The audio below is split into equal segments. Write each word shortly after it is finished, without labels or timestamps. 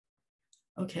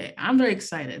Okay, I'm very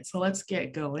excited. So let's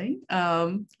get going.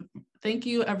 Thank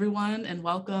you, everyone, and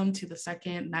welcome to the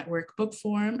second Network Book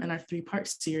Forum in our three-part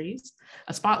series,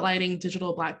 a spotlighting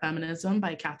digital Black feminism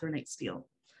by Catherine Steele.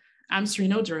 I'm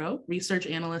Serena Oduro, research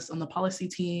analyst on the policy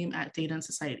team at Data and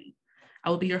Society. I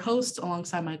will be your host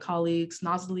alongside my colleagues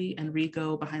Nazli and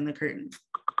Rico behind the curtain.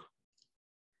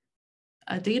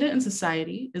 Data and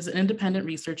Society is an independent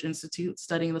research institute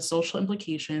studying the social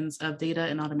implications of data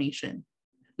and automation.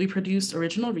 We produce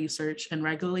original research and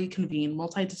regularly convene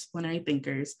multidisciplinary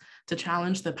thinkers to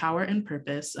challenge the power and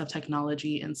purpose of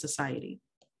technology in society.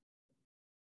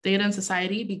 Data and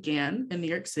Society began in New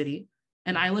York City,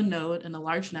 an island node in a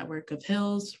large network of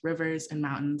hills, rivers, and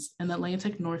mountains in the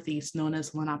Atlantic Northeast known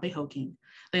as Lenapehoking,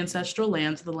 the ancestral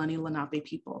lands of the Lenni Lenape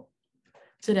people.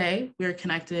 Today, we are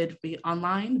connected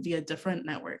online via a different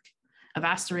network, a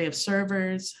vast array of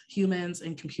servers, humans,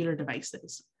 and computer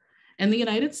devices. In the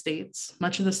United States,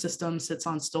 much of the system sits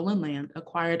on stolen land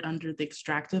acquired under the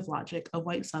extractive logic of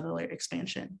white settler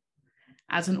expansion.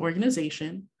 As an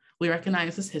organization, we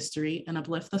recognize this history and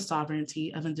uplift the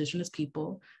sovereignty of Indigenous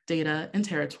people, data, and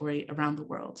territory around the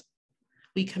world.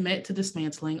 We commit to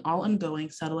dismantling all ongoing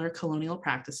settler colonial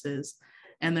practices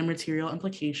and their material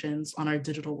implications on our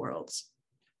digital worlds.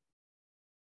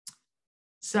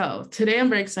 So today I'm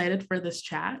very excited for this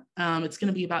chat. It's going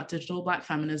to be about digital Black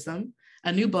feminism,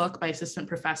 a new book by Assistant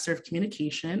Professor of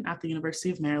Communication at the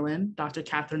University of Maryland, Dr.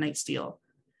 Catherine Steele,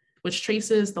 which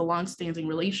traces the longstanding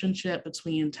relationship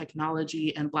between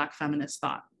technology and Black feminist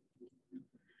thought.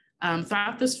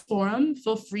 Throughout this forum,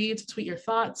 feel free to tweet your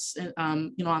thoughts.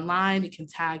 Online. You can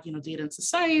tag, Data and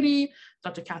Society,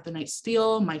 Dr. Catherine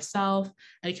Steele, myself,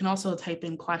 and you can also type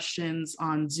in questions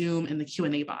on Zoom in the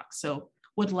Q&A box. So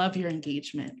would love your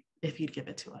engagement if you'd give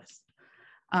it to us.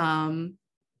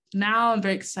 Now I'm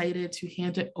very excited to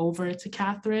hand it over to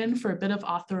Catherine for a bit of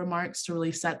author remarks to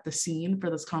really set the scene for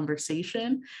this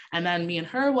conversation. And then me and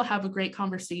her will have a great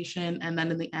conversation. And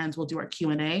then in the end, we'll do our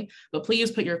Q&A. But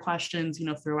please put your questions,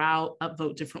 throughout,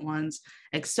 upvote different ones,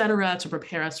 et cetera, to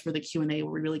prepare us for the Q&A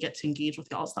where we really get to engage with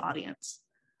y'all as the audience.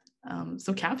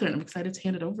 So Catherine, I'm excited to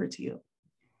hand it over to you.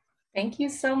 Thank you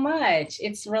so much.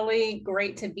 It's really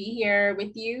great to be here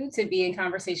with you, to be in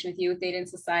conversation with you with Data and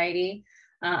Society.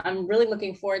 I'm really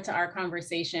looking forward to our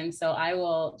conversation, so I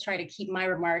will try to keep my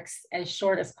remarks as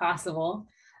short as possible.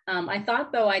 I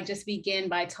thought, though, I'd just begin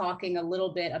by talking a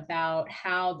little bit about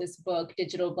how this book,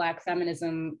 Digital Black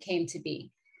Feminism, came to be.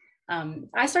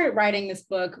 I started writing this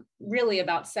book really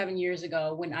about 7 years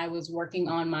ago when I was working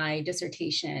on my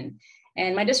dissertation.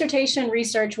 And my dissertation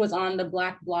research was on the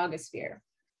Black blogosphere.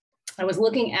 I was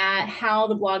looking at how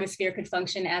the blogosphere could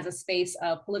function as a space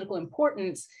of political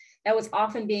importance that was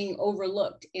often being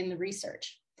overlooked in the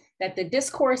research, that the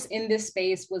discourse in this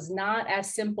space was not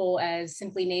as simple as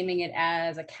simply naming it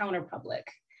as a counterpublic,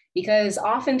 because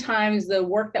oftentimes the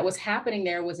work that was happening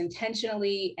there was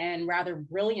intentionally and rather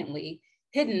brilliantly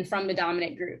hidden from the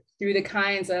dominant group through the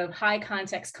kinds of high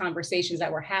context conversations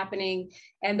that were happening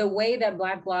and the way that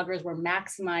Black bloggers were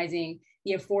maximizing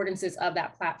the affordances of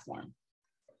that platform.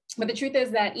 But the truth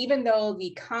is that even though the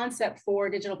concept for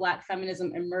digital Black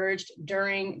feminism emerged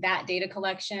during that data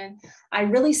collection, I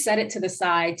really set it to the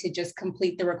side to just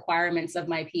complete the requirements of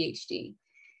my PhD.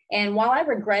 And while I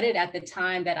regretted at the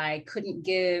time that I couldn't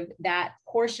give that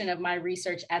portion of my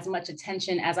research as much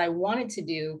attention as I wanted to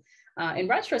do, in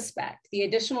retrospect, the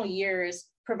additional years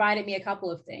provided me a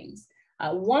couple of things.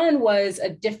 One was a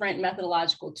different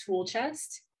methodological tool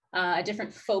chest, a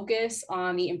different focus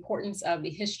on the importance of the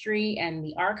history and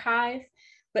the archive.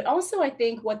 But also, I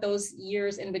think what those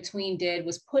years in between did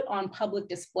was put on public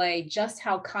display just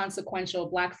how consequential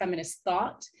Black feminist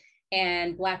thought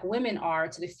and Black women are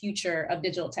to the future of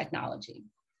digital technology.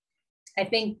 I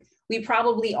think we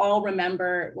probably all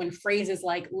remember when phrases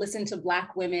like listen to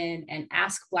Black women and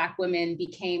ask Black women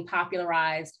became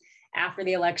popularized after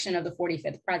the election of the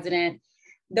 45th president.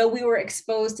 Though we were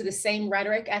exposed to the same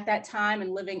rhetoric at that time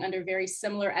and living under very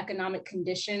similar economic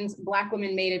conditions, Black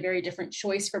women made a very different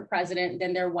choice for president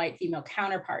than their white female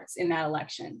counterparts in that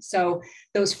election. So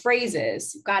those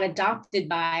phrases got adopted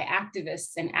by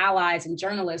activists and allies and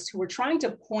journalists who were trying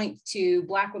to point to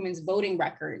Black women's voting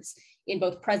records in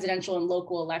both presidential and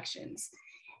local elections.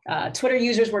 Twitter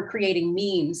users were creating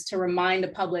memes to remind the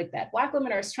public that Black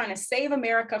women are trying to save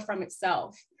America from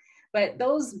itself. But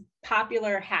those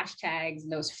popular hashtags,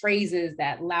 those phrases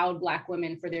that laud Black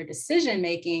women for their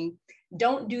decision-making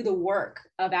don't do the work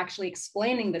of actually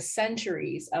explaining the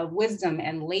centuries of wisdom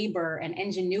and labor and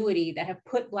ingenuity that have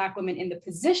put Black women in the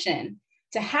position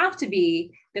to have to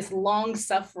be this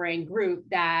long-suffering group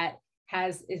that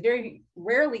is very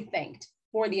rarely thanked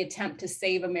for the attempt to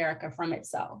save America from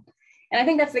itself. And I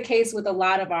think that's the case with a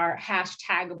lot of our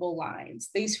hashtagable lines.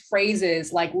 These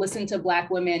phrases like listen to Black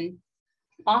women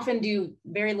often do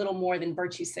very little more than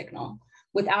virtue signal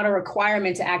without a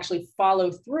requirement to actually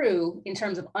follow through in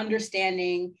terms of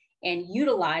understanding and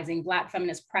utilizing Black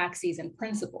feminist praxis and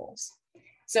principles.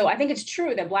 So I think it's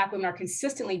true that Black women are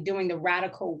consistently doing the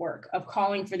radical work of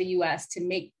calling for the US to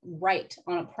make right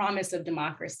on a promise of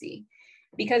democracy.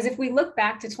 Because if we look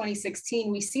back to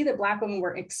 2016, we see that Black women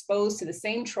were exposed to the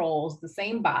same trolls, the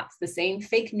same bots, the same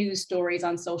fake news stories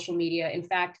on social media. In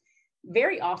fact,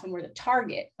 very often were the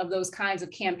target of those kinds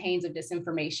of campaigns of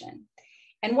disinformation.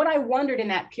 And what I wondered in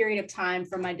that period of time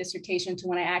from my dissertation to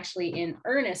when I actually in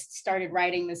earnest started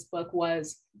writing this book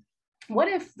was, what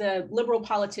if the liberal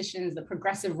politicians, the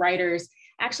progressive writers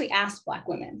actually asked Black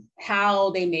women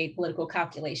how they made political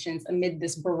calculations amid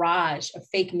this barrage of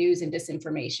fake news and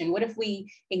disinformation? What if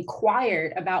we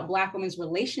inquired about Black women's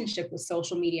relationship with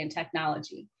social media and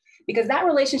technology? Because that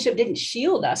relationship didn't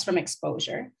shield us from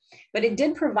exposure, but it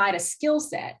did provide a skill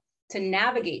set to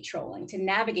navigate trolling, to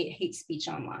navigate hate speech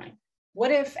online. What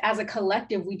if, as a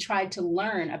collective, we tried to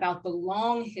learn about the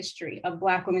long history of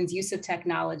Black women's use of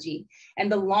technology and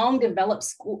the long developed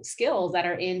skills that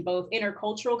are in both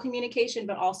intercultural communication,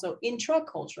 but also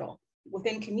intracultural,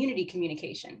 within community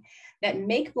communication, that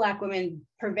make Black women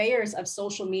purveyors of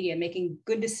social media, making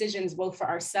good decisions both for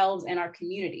ourselves and our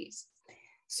communities?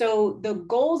 So the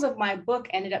goals of my book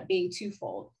ended up being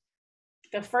twofold.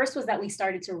 The first was that we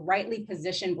started to rightly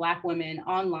position Black women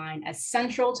online as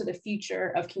central to the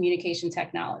future of communication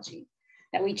technology,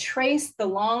 that we trace the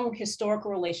long historical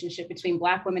relationship between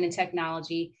Black women and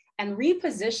technology and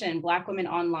reposition Black women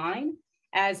online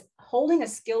as holding a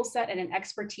skill set and an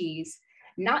expertise,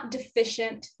 not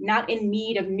deficient, not in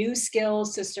need of new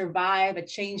skills to survive a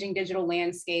changing digital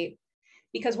landscape.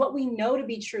 Because what we know to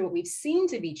be true, what we've seen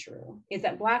to be true, is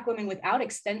that Black women without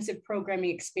extensive programming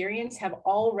experience have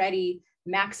already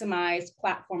maximized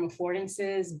platform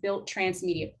affordances, built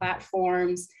transmedia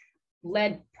platforms,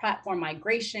 led platform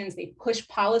migrations. They pushed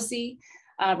policy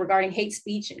regarding hate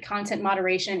speech and content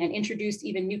moderation, and introduced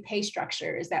even new pay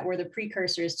structures that were the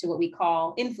precursors to what we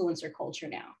call influencer culture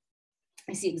now.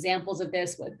 I see examples of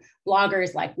this with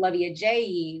bloggers like Lavia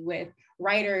J.E., with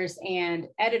writers and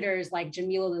editors like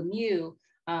Jamila Lemieux,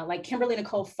 like Kimberly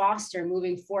Nicole Foster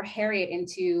moving For Harriet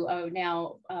into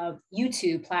now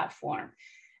YouTube platform.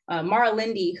 Mara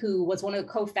Lindy, who was one of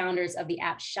the co-founders of the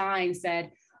app Shine,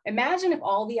 said, imagine if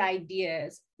all the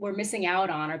ideas we're missing out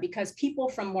on are because people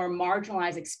from more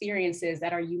marginalized experiences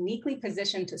that are uniquely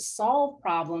positioned to solve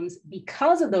problems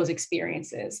because of those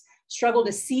experiences struggle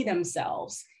to see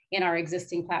themselves in our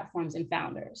existing platforms and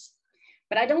founders.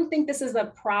 But I don't think this is a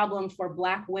problem for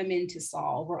Black women to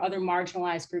solve or other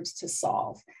marginalized groups to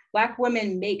solve. Black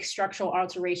women make structural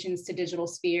alterations to digital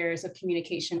spheres of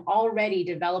communication, already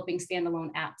developing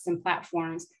standalone apps and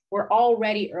platforms. We're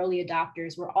already early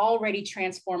adopters. We're already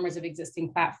transformers of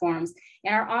existing platforms.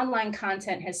 And our online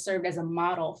content has served as a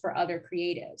model for other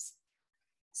creatives.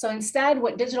 So instead,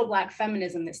 what Digital Black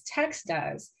Feminism, this text,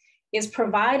 does is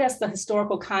provide us the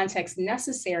historical context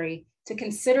necessary to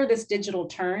consider this digital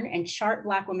turn and chart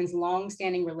Black women's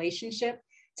longstanding relationship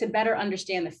to better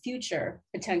understand the future,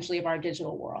 potentially, of our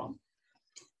digital world.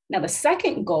 Now, the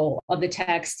second goal of the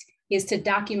text is to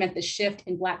document the shift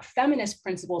in Black feminist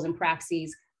principles and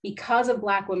praxis because of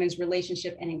Black women's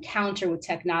relationship and encounter with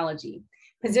technology,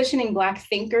 positioning Black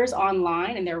thinkers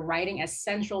online and their writing as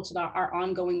central to our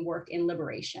ongoing work in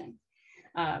liberation.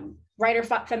 Writer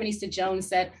Feminista Jones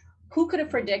said, who could have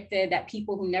predicted that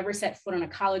people who never set foot on a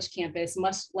college campus,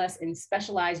 much less in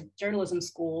specialized journalism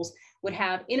schools, would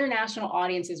have international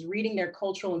audiences reading their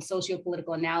cultural and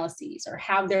socio-political analyses, or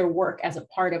have their work as a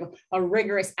part of a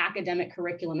rigorous academic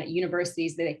curriculum at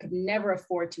universities that they could never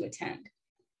afford to attend?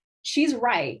 She's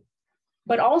right,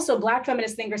 but also Black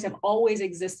feminist thinkers have always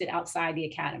existed outside the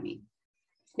academy.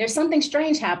 There's something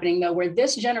strange happening, though, where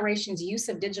this generation's use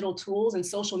of digital tools and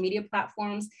social media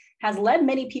platforms has led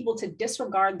many people to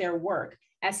disregard their work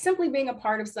as simply being a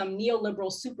part of some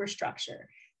neoliberal superstructure,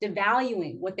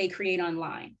 devaluing what they create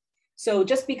online. So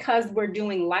just because we're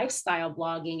doing lifestyle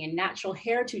blogging and natural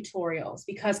hair tutorials,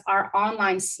 because our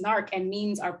online snark and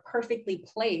memes are perfectly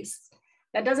placed,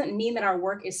 that doesn't mean that our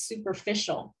work is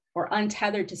superficial or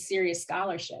untethered to serious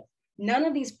scholarship. None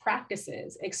of these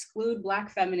practices exclude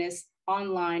Black feminists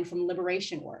online from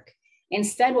liberation work.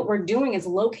 Instead, what we're doing is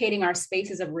locating our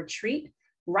spaces of retreat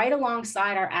right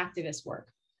alongside our activist work,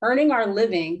 earning our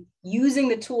living using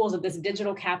the tools of this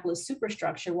digital capitalist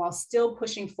superstructure while still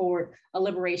pushing forward a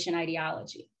liberation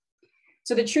ideology.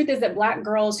 So the truth is that Black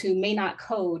girls who may not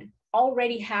code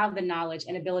already have the knowledge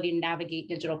and ability to navigate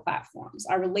digital platforms.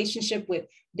 Our relationship with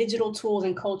digital tools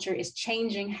and culture is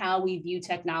changing how we view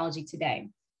technology today.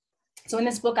 So in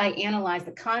this book, I analyze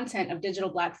the content of digital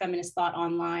Black feminist thought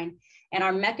online and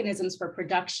our mechanisms for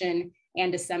production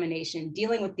and dissemination,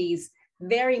 dealing with these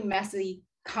very messy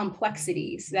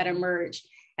complexities that emerge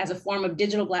as a form of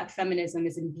digital Black feminism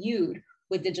is imbued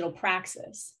with digital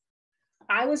praxis.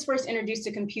 I was first introduced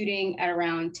to computing at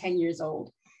around 10 years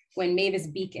old when Mavis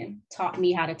Beacon taught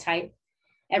me how to type.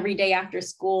 Every day after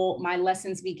school, my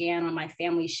lessons began on my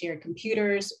family's shared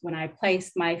computers when I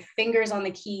placed my fingers on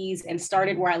the keys and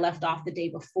started where I left off the day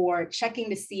before, checking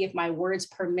to see if my words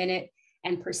per minute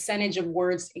and percentage of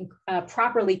words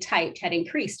properly typed had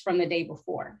increased from the day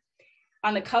before.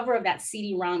 On the cover of that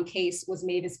CD-ROM case was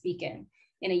Mavis Beacon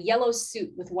in a yellow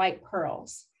suit with white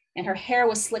pearls, and her hair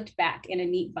was slicked back in a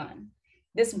neat bun.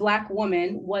 This Black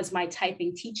woman was my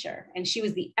typing teacher, and she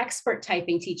was the expert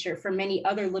typing teacher for many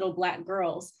other little Black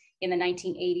girls in the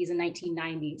 1980s and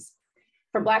 1990s.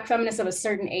 For Black feminists of a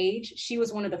certain age, she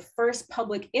was one of the first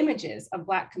public images of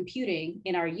Black computing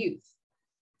in our youth.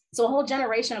 So a whole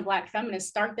generation of Black feminists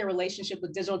start their relationship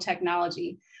with digital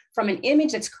technology from an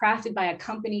image that's crafted by a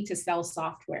company to sell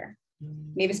software.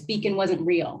 Mavis Beacon wasn't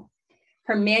real.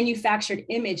 Her manufactured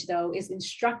image, though, is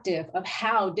instructive of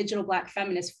how digital Black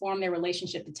feminists form their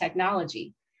relationship to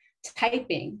technology.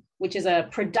 Typing, which is a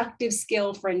productive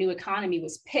skill for a new economy,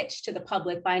 was pitched to the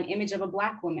public by an image of a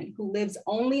Black woman who lives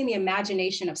only in the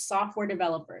imagination of software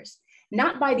developers,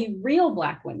 not by the real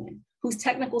Black women whose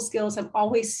technical skills have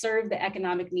always served the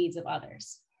economic needs of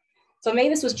others. So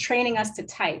Mavis was training us to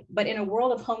type, but in a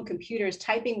world of home computers,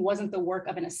 typing wasn't the work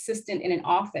of an assistant in an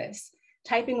office.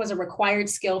 Typing was a required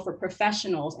skill for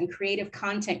professionals and creative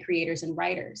content creators and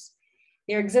writers.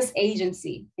 There exists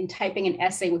agency in typing an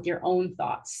essay with your own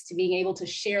thoughts, to being able to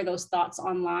share those thoughts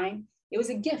online. It was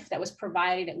a gift that was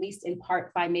provided, at least in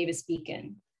part, by Mavis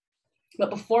Beacon. But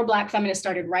before Black feminists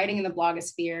started writing in the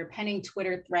blogosphere, penning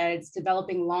Twitter threads,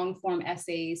 developing long-form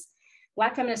essays,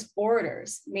 Black feminist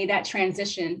orators made that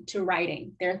transition to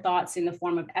writing their thoughts in the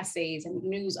form of essays and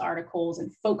news articles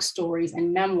and folk stories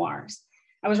and memoirs.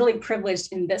 I was really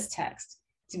privileged in this text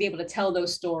to be able to tell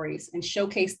those stories and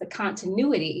showcase the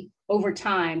continuity over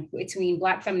time between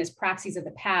Black feminist praxis of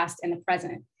the past and the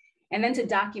present, and then to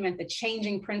document the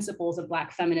changing principles of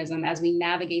Black feminism as we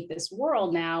navigate this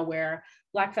world now where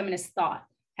Black feminist thought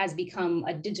has become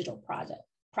a digital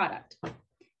product.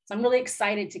 So I'm really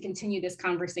excited to continue this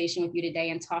conversation with you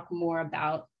today and talk more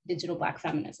about digital Black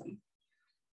feminism.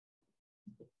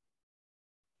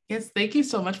 Yes, thank you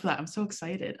so much for that. I'm so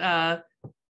excited.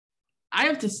 I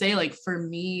have to say, like, for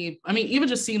me, I mean, even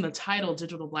just seeing the title,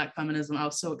 Digital Black Feminism, I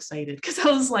was so excited because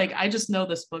I was like, I just know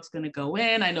this book's going to go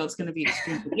in. I know it's going to be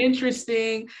extremely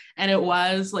interesting. And it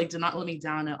was, like, did not let me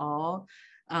down at all.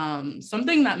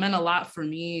 Something that meant a lot for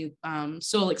me.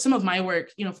 So, like, some of my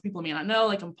work, you know, for people who may not know,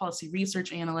 like, I'm a policy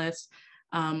research analyst.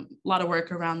 A lot of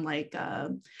work around like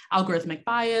algorithmic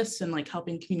bias and like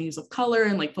helping communities of color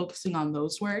and like focusing on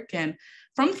those work. And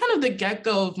from kind of the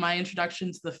get-go of my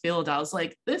introduction to the field, I was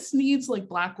like, this needs like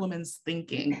Black women's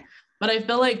thinking. But I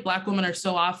feel like Black women are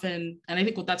so often, and I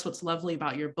think that's what's lovely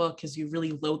about your book is you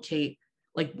really locate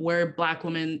like where Black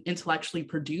women intellectually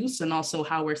produce and also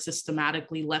how we're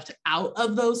systematically left out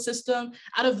of those systems,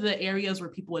 out of the areas where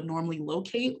people would normally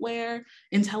locate where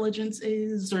intelligence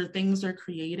is or things are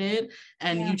created.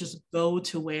 And you just go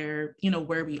to where, you know,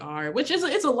 where we are, which is,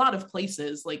 it's a lot of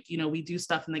places. Like, you know, we do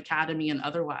stuff in the academy and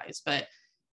otherwise, but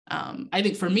I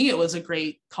think for me, it was a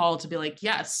great call to be like,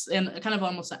 yes, and kind of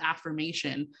almost an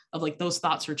affirmation of like, those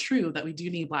thoughts are true, that we do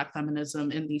need Black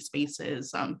feminism in these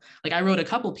spaces. Like I wrote a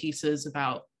couple pieces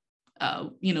about,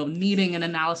 you know, needing an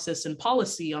analysis and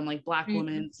policy on like Black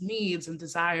women's needs and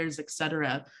desires, et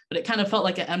cetera. But it kind of felt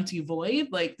like an empty void.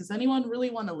 Like, does anyone really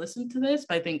want to listen to this?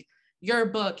 But I think your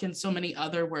book and so many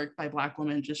other work by Black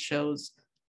women just shows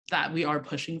that we are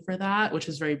pushing for that, which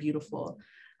is very beautiful.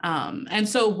 And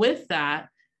so with that,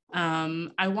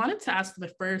 I wanted to ask the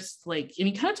first, like, and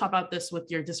you kind of talk about this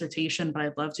with your dissertation, but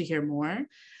I'd love to hear more.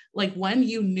 Like when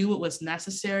you knew it was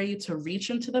necessary to reach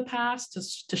into the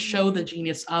past to show the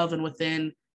genius of and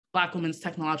within Black women's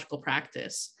technological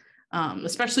practice,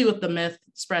 especially with the myth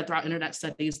spread throughout internet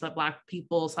studies that Black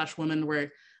people / women were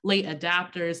late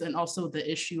adapters, and also the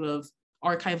issue of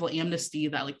archival amnesty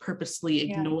that like purposely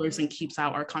ignores and keeps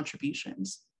out our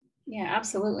contributions. Yeah,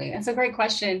 absolutely. That's a great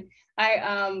question.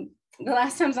 The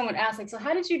last time someone asked, like, so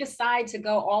how did you decide to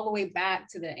go all the way back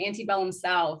to the antebellum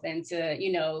South and to,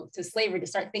 you know, to slavery, to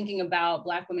start thinking about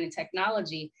Black women in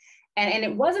technology? And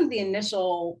it wasn't the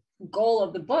initial goal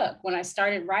of the book. When I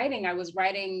started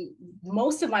writing,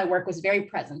 most of my work was very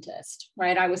presentist,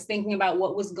 right? I was thinking about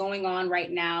what was going on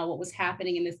right now, what was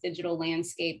happening in this digital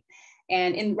landscape.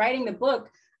 And in writing the book,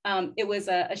 it was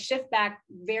a shift back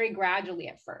very gradually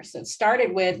at first. So it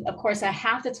started with, of course, I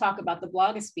have to talk about the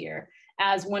blogosphere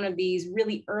as one of these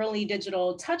really early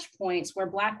digital touch points where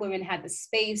Black women had the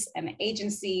space and the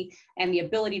agency and the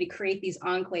ability to create these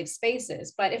enclave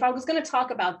spaces. But if I was going to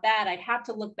talk about that, I'd have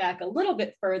to look back a little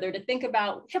bit further to think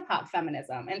about hip hop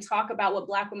feminism and talk about what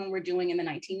Black women were doing in the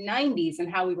 1990s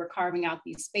and how we were carving out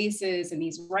these spaces and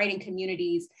these writing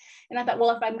communities. And I thought,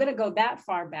 well, if I'm going to go that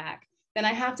far back, then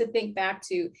I have to think back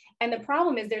to, and the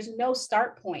problem is there's no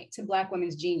start point to Black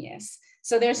women's genius.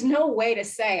 So there's no way to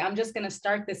say, I'm just going to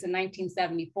start this in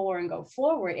 1974 and go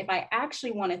forward. If I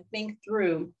actually want to think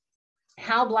through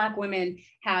how Black women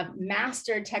have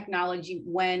mastered technology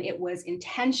when it was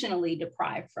intentionally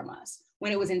deprived from us,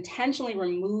 when it was intentionally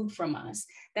removed from us,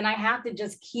 then I have to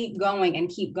just keep going and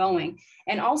keep going.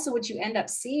 And also what you end up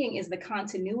seeing is the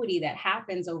continuity that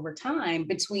happens over time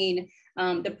between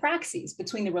the praxis,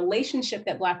 between the relationship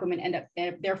that Black women end up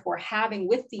therefore having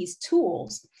with these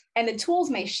tools, and the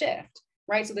tools may shift.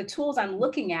 Right? So the tools I'm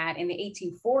looking at in the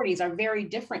 1840s are very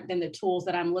different than the tools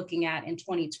that I'm looking at in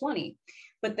 2020.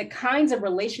 But the kinds of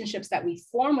relationships that we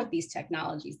form with these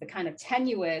technologies, the kind of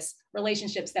tenuous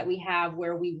relationships that we have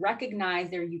where we recognize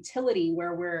their utility,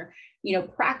 where we're,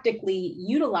 practically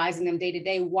utilizing them day to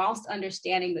day whilst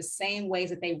understanding the same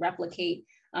ways that they replicate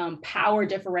power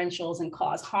differentials and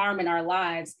cause harm in our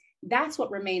lives, that's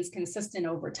what remains consistent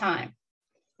over time.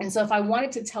 And so if I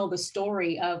wanted to tell the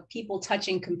story of people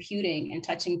touching computing and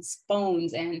touching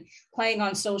phones and playing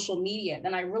on social media,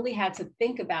 then I really had to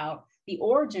think about the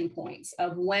origin points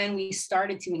of when we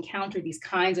started to encounter these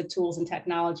kinds of tools and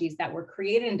technologies that were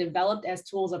created and developed as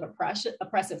tools of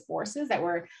oppressive forces that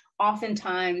were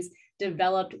oftentimes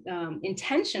developed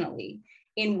intentionally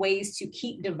in ways to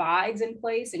keep divides in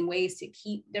place, in ways to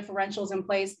keep differentials in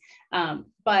place,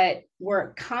 but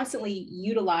were constantly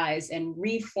utilized and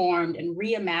reformed and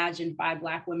reimagined by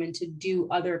Black women to do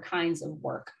other kinds of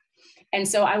work. And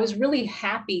so I was really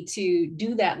happy to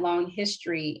do that long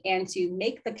history and to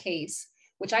make the case,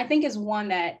 which I think is one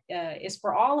that is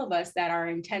for all of us that are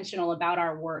intentional about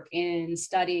our work in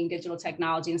studying digital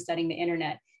technology and studying the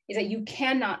internet, is that you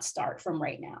cannot start from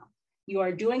right now. You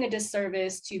are doing a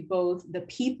disservice to both the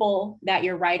people that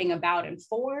you're writing about and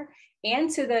for, and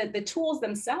to the tools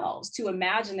themselves to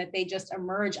imagine that they just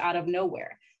emerge out of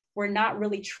nowhere. We're not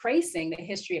really tracing the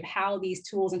history of how these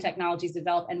tools and technologies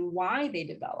develop and why they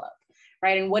develop,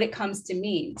 right? And what it comes to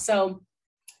mean. So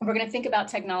if we're going to think about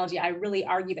technology, I really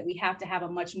argue that we have to have a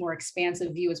much more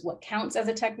expansive view as what counts as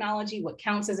a technology, what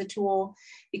counts as a tool,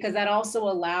 because that also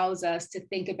allows us to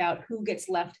think about who gets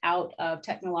left out of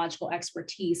technological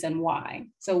expertise and why.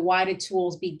 So why do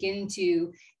tools begin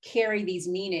to carry these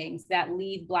meanings that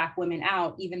leave Black women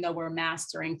out, even though we're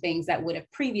mastering things that would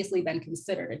have previously been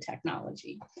considered a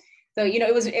technology? So,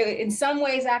 it was in some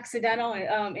ways accidental,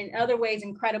 in other ways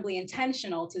incredibly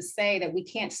intentional to say that we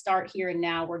can't start here and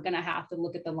now. We're going to have to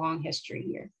look at the long history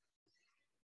here.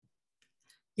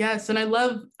 Yes, and I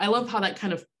love how that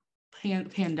kind of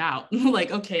panned out.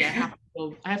 Like, okay, I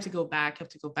have to go back.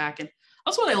 And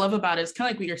also what I love about it is kind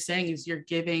of like what you're saying is you're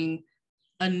giving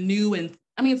a new and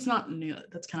it's not new,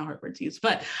 that's kind of hard word to use,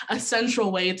 but a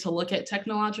central way to look at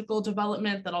technological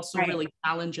development that also really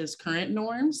challenges current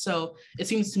norms. So it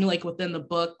seems to me like within the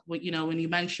book, when you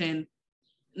mention,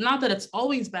 not that it's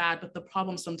always bad, but the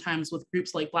problem sometimes with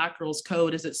groups like Black Girls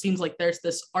Code is it seems like there's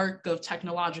this arc of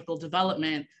technological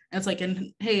development. And it's like,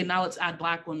 and hey, now let's add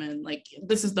Black women. Like,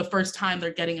 this is the first time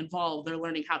they're getting involved. They're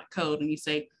learning how to code. And you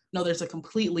say, no, there's a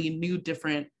completely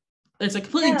different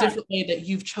way that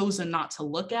you've chosen not to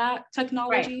look at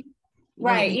technology.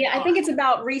 Right. Yeah, I think it's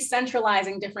about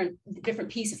re-centralizing different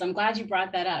pieces. I'm glad you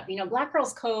brought that up. Black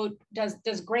Girls Code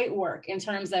does great work in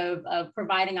terms of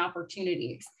providing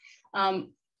opportunities.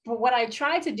 But what I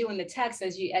tried to do in the text,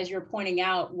 as you're pointing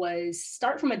out, was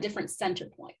start from a different center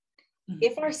point. Mm-hmm.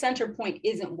 If our center point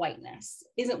isn't whiteness,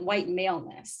 isn't white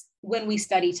maleness when we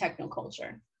study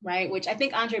technoculture, right? Which I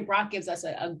think Andre Brock gives us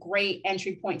a great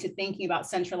entry point to thinking about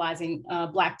centralizing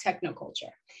Black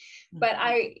technoculture. But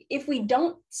if we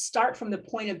don't start from the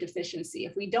point of deficiency,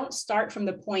 if we don't start from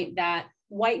the point that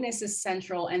whiteness is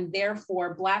central and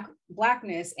therefore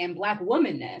Blackness and Black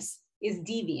womanness is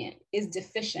deviant, is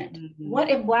deficient, what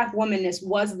if Black womanness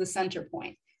was the center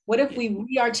point? What if we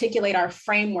re-articulate our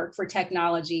framework for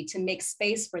technology to make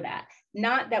space for that?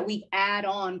 Not that we add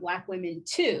on Black women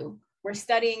to, We're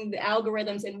studying the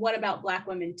algorithms, and what about Black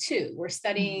women too? We're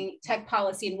studying tech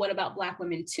policy, and what about Black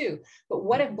women too? But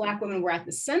what if Black women were at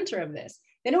the center of this?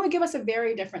 Then it would give us a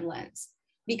very different lens.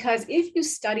 Because if you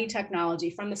study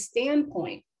technology from the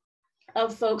standpoint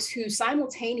of folks who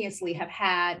simultaneously have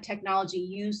had technology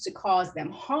used to cause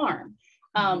them harm,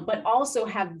 but also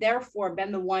have therefore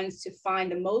been the ones to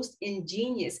find the most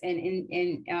ingenious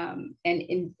and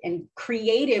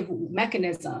creative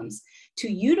mechanisms to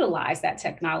utilize that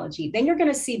technology, then you're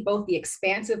going to see both the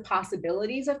expansive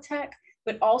possibilities of tech,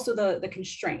 but also the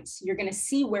constraints. You're going to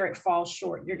see where it falls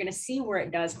short. You're going to see where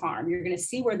it does harm. You're going to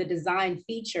see where the design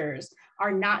features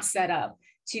are not set up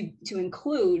to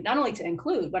include, not only to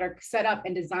include, but are set up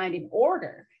and designed in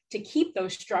order to keep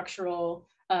those structural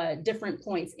different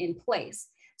points in place.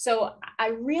 So I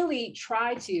really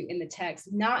try to, in the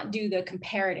text, not do the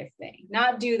comparative thing,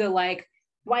 not do the like,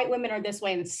 white women are this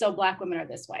way and so Black women are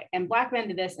this way, and Black men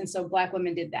did this and so Black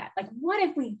women did that. Like, what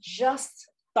if we just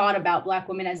thought about Black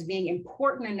women as being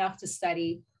important enough to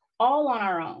study all on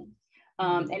our own?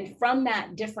 And from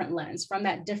that different lens, from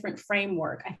that different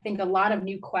framework, I think a lot of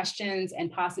new questions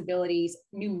and possibilities,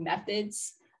 new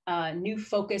methods, new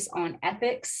focus on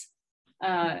ethics,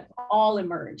 all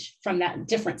emerge from that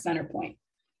different center point.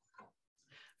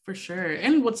 For sure.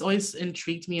 And what's always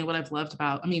intrigued me and what I've loved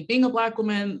about, I mean, being a Black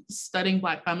woman, studying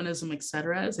Black feminism, et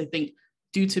cetera, is I think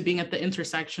due to being at the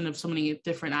intersection of so many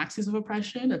different axes of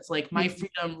oppression, it's like my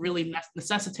freedom really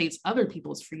necessitates other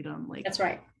people's freedom. Like, that's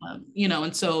right. You know,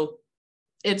 and so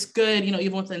it's good, you know,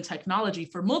 even within technology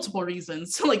for multiple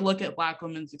reasons to like look at Black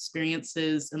women's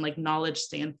experiences and like knowledge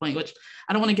standpoint, which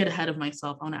I don't want to get ahead of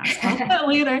myself. I want to ask about that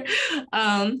later.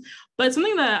 But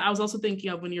something that I was also thinking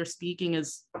of when you're speaking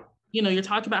is, you know, you're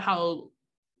talking about how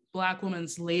Black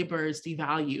women's labor is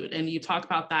devalued. And you talk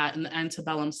about that in the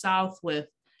antebellum South with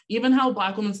even how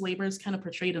Black women's labor is kind of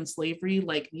portrayed in slavery,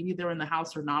 like maybe they're in the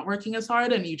house or not working as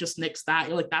hard, and you just nix that.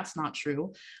 You're like, that's not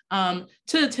true. To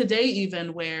today,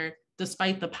 even where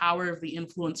despite the power of the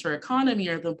influencer economy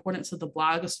or the importance of the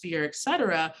blogosphere, et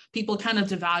cetera, people kind of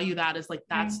devalue that as like,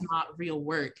 that's not real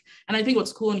work. And I think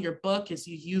what's cool in your book is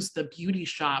you use the beauty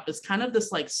shop as kind of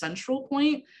this like central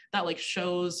point that like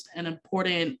shows an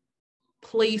important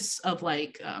place of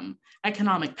like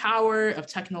economic power, of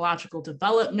technological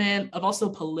development, of also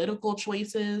political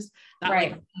choices that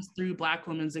like comes through Black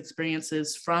women's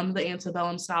experiences from the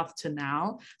antebellum South to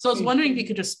now. So I was wondering if you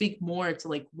could just speak more to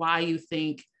like why you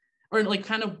think, or like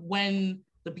kind of when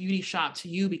the beauty shop to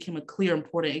you became a clear,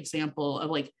 important example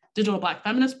of like digital Black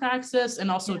feminist praxis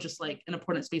and also just like an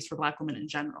important space for Black women in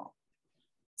general.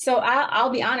 So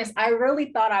I'll be honest, I really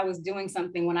thought I was doing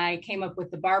something when I came up with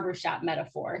the barbershop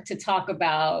metaphor to talk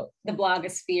about the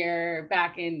blogosphere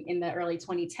back in the early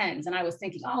 2010s. And I was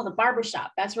thinking, oh, the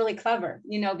barbershop, that's really clever,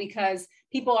 you know, because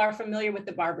people are familiar with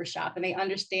the barbershop and they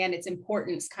understand its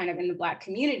importance kind of in the Black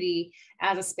community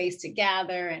as a space to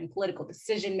gather and political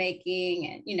decision-making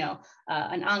and, you know,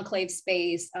 an enclave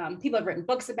space. People have written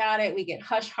books about it. We get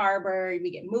Hush Harbor, we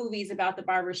get movies about the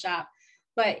barbershop.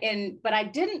 But I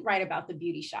didn't write about the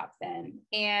beauty shop then.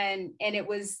 And it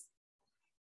was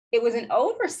an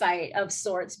oversight of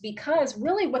sorts, because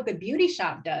really what the beauty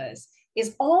shop does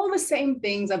is all the same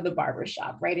things of the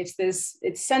barbershop, right?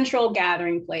 It's central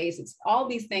gathering place, it's all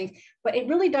these things, but it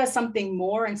really does something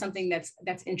more and something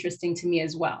that's interesting to me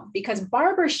as well. Because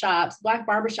barbershops, Black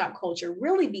barbershop culture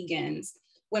really begins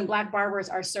when Black barbers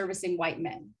are servicing white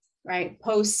men. Right?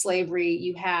 Post-slavery,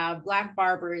 you have Black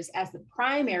barbers as the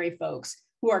primary folks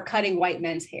who are cutting white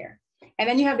men's hair. And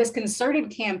then you have this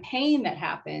concerted campaign that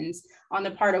happens on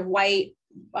the part of white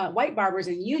barbers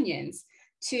and unions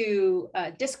to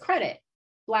discredit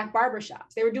Black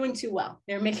barbershops. They were doing too well.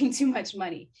 They were making too much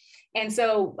money. And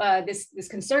so this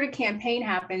concerted campaign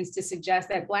happens to suggest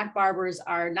that Black barbers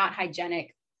are not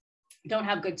hygienic, don't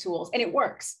have good tools, and it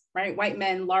works, right? White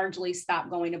men largely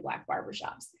stop going to Black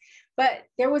barbershops. But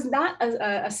there was not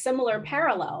a similar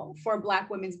parallel for Black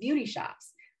women's beauty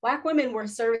shops. Black women were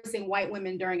servicing white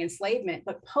women during enslavement,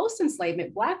 but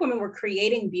post-enslavement, Black women were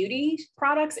creating beauty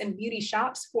products and beauty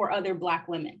shops for other Black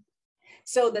women.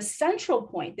 So the central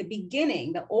point, the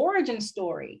beginning, the origin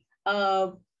story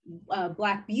of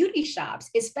Black beauty shops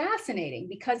is fascinating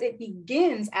because it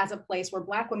begins as a place where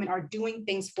Black women are doing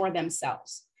things for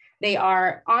themselves. They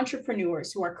are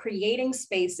entrepreneurs who are creating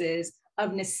spaces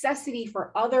of necessity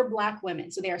for other Black women.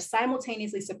 So they are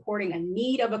simultaneously supporting a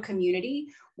need of a community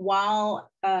while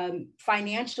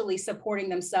financially supporting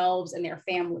themselves and their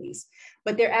families.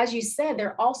 But they're, as you said,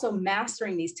 they're also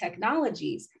mastering these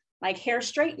technologies like hair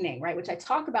straightening, right? Which I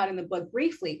talk about in the book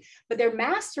briefly, but they're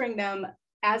mastering them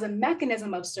as a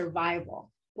mechanism of survival.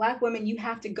 Black women, you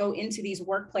have to go into these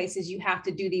workplaces, you have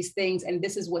to do these things, and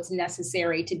this is what's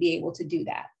necessary to be able to do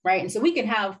that, right? And so we can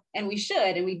have, and we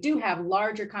should, and we do have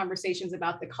larger conversations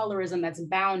about the colorism that's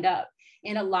bound up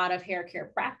in a lot of hair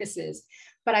care practices.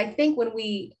 But I think when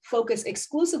we focus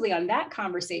exclusively on that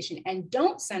conversation and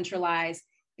don't centralize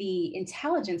the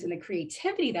intelligence and the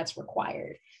creativity that's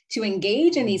required to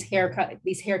engage in these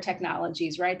hair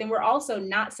technologies, right, then we're also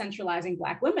not centralizing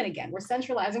Black women again. We're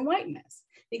centralizing whiteness,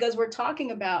 because we're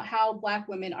talking about how Black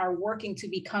women are working to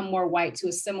become more white, to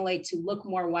assimilate, to look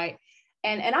more white.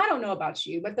 And I don't know about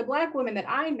you, but the Black women that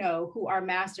I know who are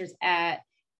masters at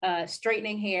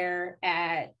straightening hair,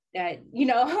 at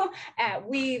at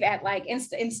weave, at like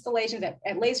installations,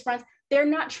 at lace fronts, they're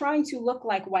not trying to look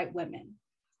like white women.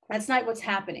 That's not what's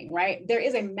happening, right? There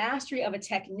is a mastery of a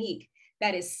technique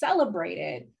that is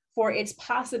celebrated for its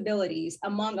possibilities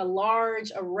among a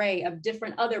large array of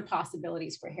different other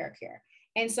possibilities for hair care.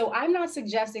 And so I'm not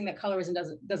suggesting that colorism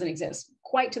doesn't exist.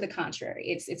 Quite to the contrary.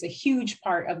 It's a huge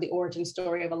part of the origin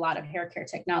story of a lot of hair care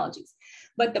technologies.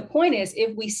 But the point is,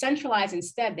 if we centralize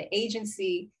instead the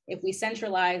agency, if we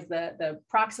centralize the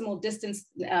proximal distance,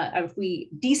 if we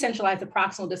decentralize the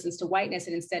proximal distance to whiteness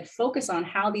and instead focus on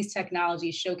how these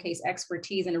technologies showcase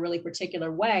expertise in a really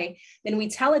particular way, then we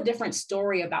tell a different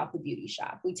story about the beauty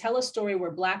shop. We tell a story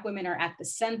where Black women are at the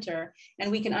center,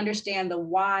 and we can understand the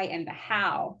why and the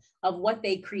how of what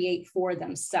they create for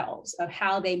themselves, of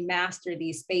how they master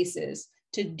these spaces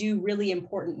to do really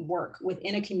important work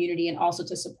within a community and also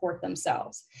to support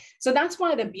themselves. So that's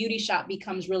why the beauty shop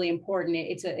becomes really important.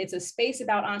 It's a space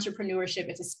about entrepreneurship.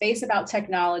 It's a space about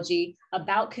technology,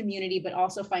 about community, but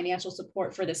also financial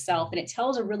support for the self. And it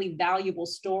tells a really valuable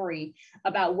story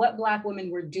about what Black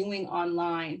women were doing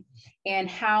online and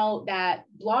how that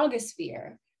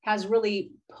blogosphere has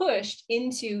really pushed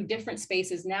into different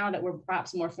spaces now that we're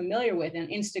perhaps more familiar with, in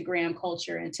Instagram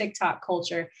culture and TikTok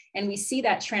culture. And we see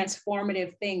that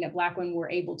transformative thing that Black women were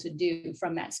able to do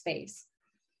from that space.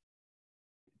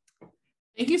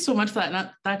 Thank you so much for that.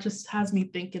 And that just has me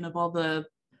thinking of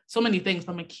so many things,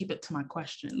 but I'm gonna keep it to my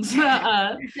questions.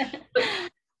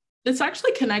 This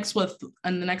actually connects with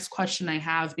the next question I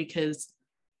have, because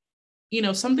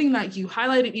something that you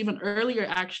highlighted even earlier,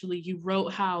 actually, you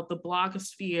wrote how the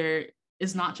blogosphere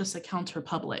is not just a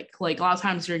counterpublic. Like a lot of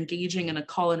times you're engaging in a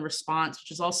call and response,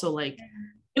 which is also like,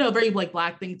 a very like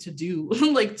Black thing to do,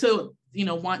 like to,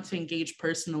 want to engage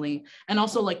personally. And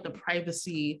also like the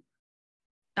privacy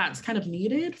that's kind of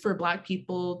needed for Black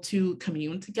people to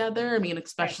commune together. I mean,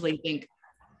 especially I think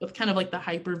with kind of like the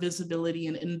hyper visibility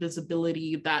and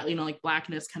invisibility that, like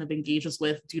Blackness kind of engages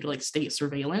with due to like state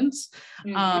surveillance.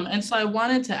 Mm-hmm. And so I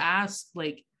wanted to ask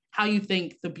like how you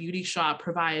think the beauty shop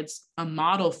provides a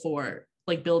model for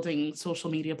like building social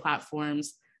media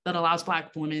platforms that allows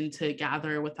Black women to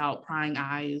gather without prying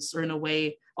eyes, or in a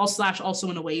way, also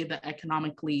in a way that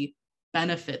economically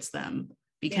benefits them.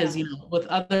 Because, with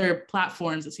other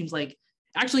platforms, it seems like,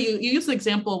 actually, you used the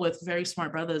example with Very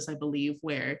Smart Brothers, I believe,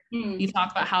 where you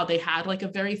talk about how they had like a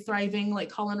very thriving like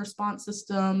call and response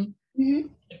system. Mm-hmm.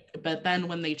 But then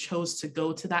when they chose to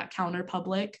go to that counter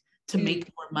public to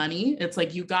make more money, it's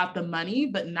like you got the money,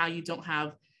 but now you don't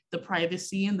have the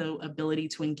privacy and the ability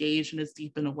to engage in as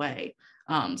deep in a way.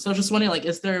 So I was just wondering, like,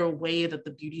 is there a way that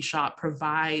the beauty shop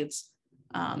provides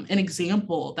an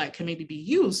example that can maybe be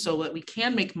used so that we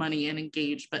can make money and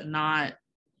engage, but not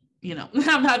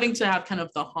having to have kind of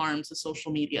the harms of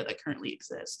social media that currently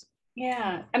exist?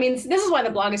 Yeah, I mean, this is why the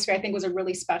blogosphere, I think, was a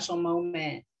really special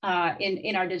moment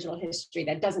in our digital history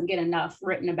that doesn't get enough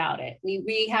written about it.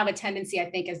 We have a tendency,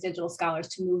 I think, as digital scholars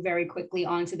to move very quickly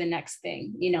on to the next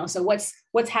thing, so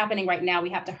what's happening right now,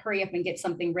 we have to hurry up and get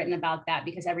something written about that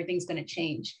because everything's going to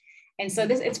change. And so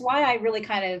it's why I really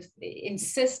kind of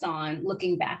insist on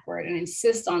looking backward and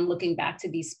insist on looking back to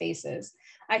these spaces.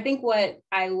 I think what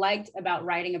I liked about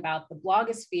writing about the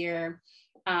blogosphere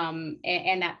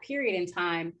and that period in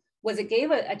time was it gave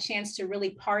a chance to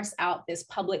really parse out this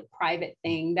public-private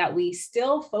thing that we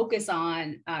still focus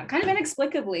on kind of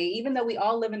inexplicably, even though we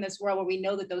all live in this world where we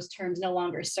know that those terms no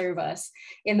longer serve us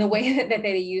in the way that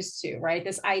they used to, right?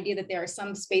 This idea that there are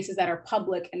some spaces that are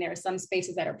public and there are some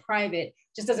spaces that are private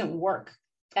just doesn't work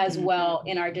as well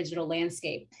in our digital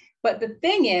landscape. But the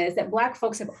thing is that Black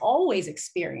folks have always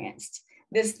experienced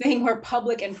this thing where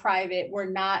public and private were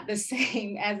not the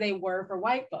same as they were for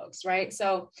white folks, right?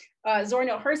 So Zora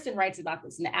Neale Hurston writes about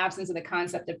this in the absence of the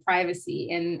concept of privacy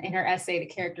in her essay, The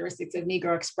Characteristics of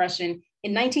Negro Expression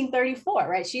in 1934,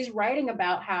 right? She's writing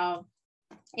about how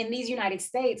in these United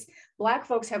States, Black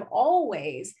folks have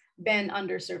always been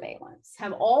under surveillance,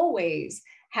 have always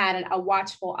had a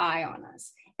watchful eye on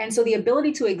us. And so the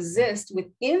ability to exist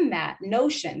within that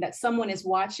notion that someone is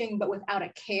watching, but without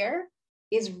a care,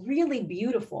 is really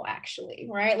beautiful, actually,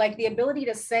 right? Like the ability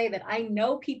to say that I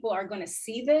know people are going to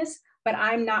see this, but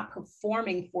I'm not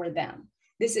performing for them.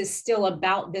 This is still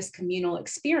about this communal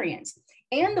experience,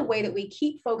 and the way that we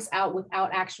keep folks out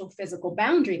without actual physical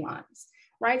boundary lines,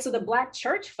 right? So the Black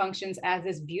church functions as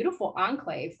this beautiful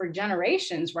enclave for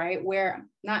generations, right? Where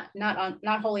not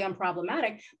wholly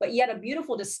unproblematic, but yet a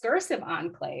beautiful discursive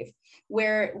enclave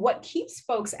where what keeps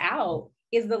folks out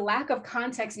is the lack of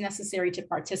context necessary to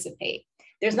participate.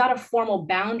 There's not a formal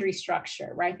boundary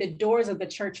structure, right? The doors of the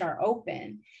church are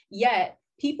open, yet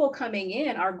people coming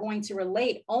in are going to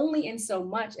relate only in so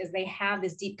much as they have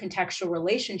this deep contextual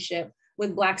relationship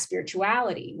with Black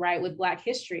spirituality, right? With Black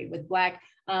history, with Black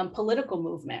political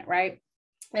movement, right?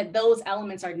 That those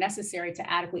elements are necessary to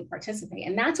adequately participate.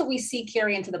 And that's what we see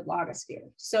carry into the blogosphere.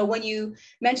 So when you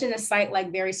mention a site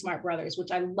like Very Smart Brothers,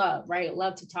 which I love, right? I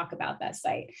love to talk about that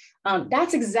site.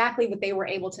 That's exactly what they were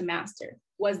able to master,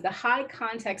 was the high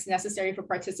context necessary for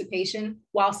participation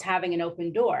whilst having an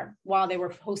open door while they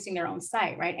were hosting their own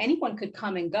site, right? Anyone could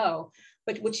come and go.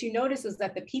 But what you notice is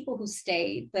that the people who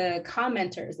stayed, the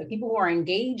commenters, the people who are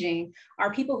engaging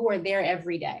are people who are there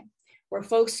every day. Were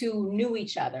folks who knew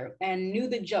each other and knew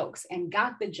the jokes and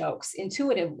got the jokes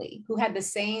intuitively, who had the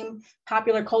same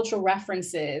popular cultural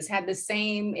references, had the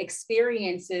same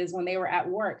experiences when they were at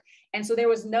work. And so there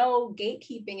was no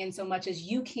gatekeeping in so much as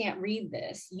you can't read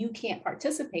this, you can't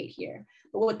participate here.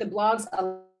 But what the blogs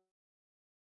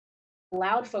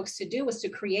allowed folks to do was to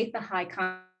create the high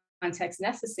context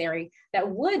necessary that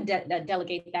would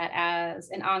delegate that as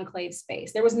an enclave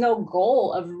space. There was no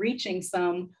goal of reaching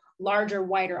some larger,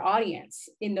 wider audience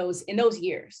in those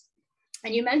years.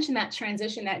 And you mentioned that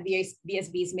transition that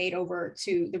VSB's made over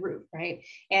to the Root, right?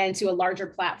 And to a larger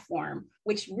platform,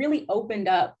 which really opened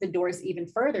up the doors even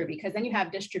further, because then you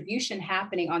have distribution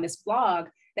happening on this blog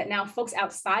that now folks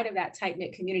outside of that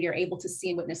tight-knit community are able to see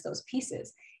and witness those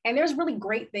pieces. And there's really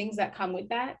great things that come with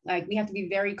that. Like, we have to be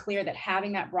very clear that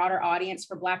having that broader audience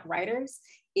for Black writers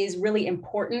is really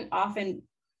important, often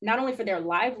not only for their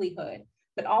livelihood,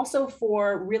 but also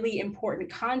for really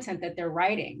important content that they're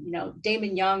writing. You know,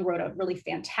 Damon Young wrote a really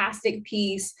fantastic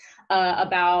piece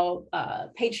about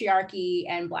patriarchy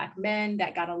and Black men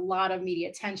that got a lot of media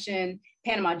attention.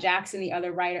 Panama Jackson, the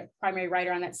other primary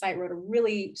writer on that site, wrote a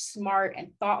really smart and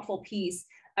thoughtful piece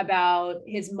about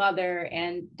his mother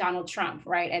and Donald Trump,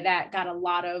 right? And that got a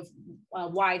lot of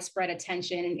widespread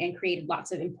attention and created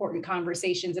lots of important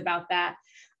conversations about that.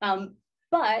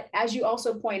 But as you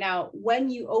also point out, when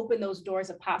you open those doors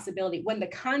of possibility, when the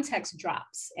context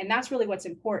drops, and that's really what's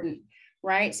important,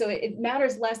 right? So it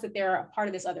matters less that they're a part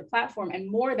of this other platform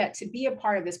and more that to be a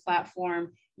part of this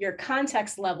platform, your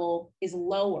context level is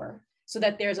lower so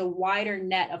that there's a wider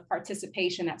net of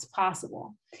participation that's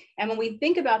possible. And when we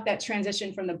think about that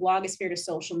transition from the blogosphere to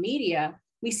social media,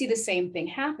 we see the same thing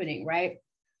happening, right?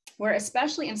 Where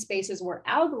especially in spaces where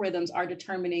algorithms are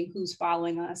determining who's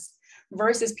following us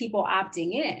versus people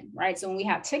opting in, right? So when we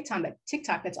have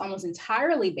TikTok that's almost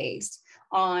entirely based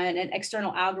on an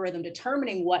external algorithm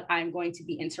determining what I'm going to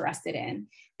be interested in,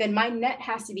 then my net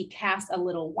has to be cast a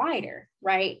little wider,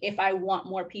 right? If I want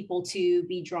more people to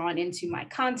be drawn into my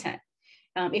content.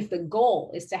 If the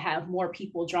goal is to have more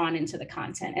people drawn into the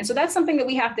content. And so that's something that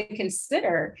we have to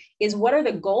consider, is what are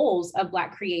the goals of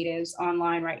Black creatives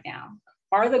online right now?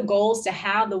 Are the goals to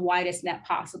have the widest net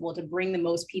possible to bring the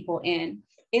most people in?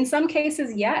 In some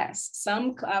cases, yes.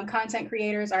 Some content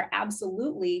creators are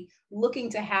absolutely looking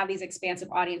to have these expansive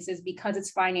audiences because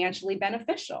it's financially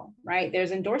beneficial, right?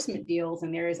 There's endorsement deals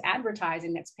and there is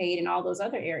advertising that's paid in all those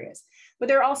other areas. But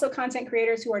there are also content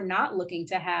creators who are not looking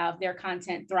to have their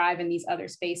content thrive in these other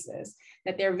spaces,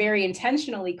 that they're very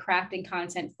intentionally crafting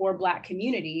content for Black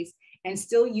communities and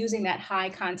still using that high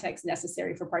context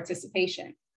necessary for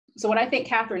participation. So what I think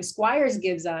Catherine Squires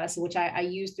gives us, which I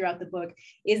use throughout the book,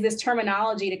 is this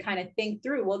terminology to kind of think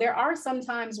through, well, there are some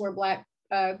times where Black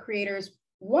creators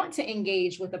want to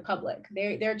engage with the public.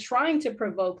 They're trying to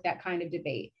provoke that kind of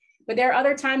debate, but there are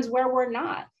other times where we're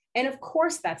not. And of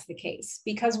course that's the case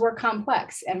because we're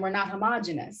complex and we're not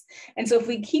homogenous. And so if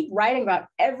we keep writing about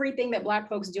everything that Black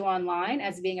folks do online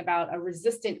as being about a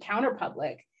resistant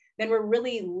counterpublic, then we're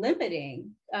really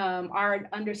limiting our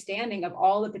understanding of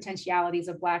all the potentialities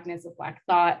of Blackness, of Black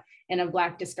thought, and of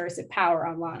Black discursive power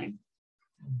online.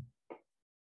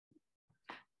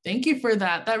 Thank you for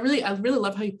that. I really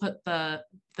love how you put the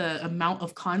amount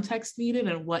of context needed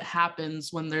and what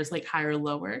happens when there's like higher or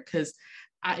lower. Because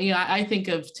I think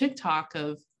of TikTok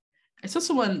I saw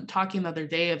someone talking the other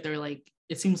day of they're like,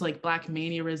 it seems like Black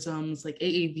mannerisms, like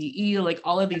AAVE, like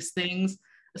all of these things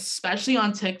especially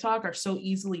on TikTok, are so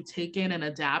easily taken and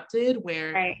adapted,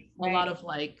 where Right. a lot of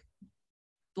like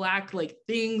Black like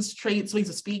things, traits, ways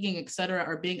of speaking, etc.,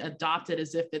 are being adopted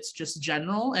as if it's just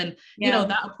general. And you know,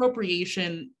 that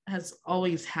appropriation has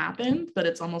always happened, but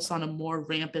it's almost on a more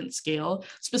rampant scale,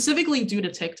 specifically due to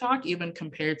TikTok, even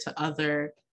compared to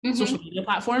other social media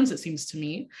platforms, it seems to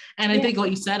me. And I think what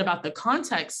you said about the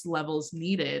context levels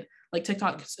needed, like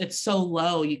TikTok, it's so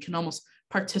low, you can almost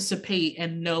participate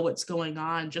and know what's going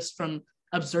on just from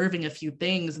observing a few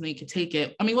things, and then you can take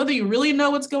it. I mean, whether you really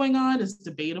know what's going on is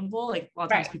debatable. Like a lot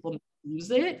of times people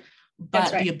use it,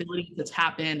 but the ability to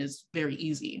tap in is very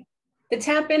easy. The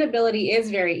tap in ability is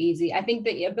very easy. I think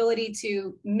the ability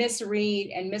to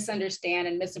misread and misunderstand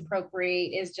and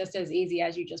misappropriate is just as easy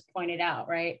as you just pointed out,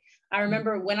 right? I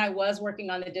remember when I was working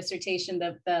on the dissertation,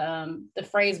 the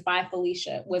phrase "by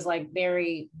Felicia" was like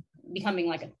very becoming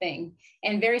like a thing.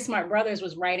 And Very Smart Brothers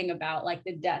was writing about like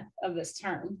the death of this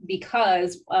term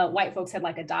because white folks had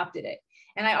like adopted it.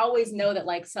 And I always know that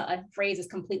like a phrase is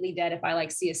completely dead if I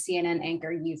like see a CNN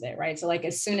anchor use it, right? So like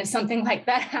as soon as something like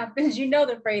that happens, you know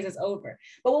the phrase is over.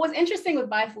 But what was interesting with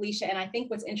By Felicia, and I think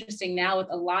what's interesting now with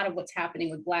a lot of what's happening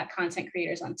with Black content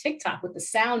creators on TikTok with the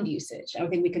sound usage, I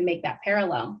think we can make that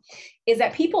parallel, is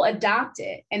that people adopt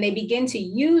it and they begin to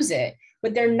use it,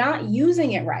 but they're not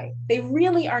using it right. They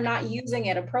really are not using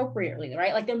it appropriately,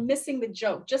 right? Like they're missing the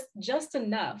joke just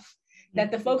enough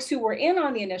that the folks who were in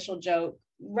on the initial joke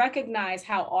recognize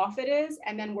how off it is,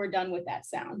 and then we're done with that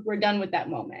sound. We're done with that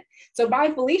moment. So By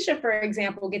Felicia, for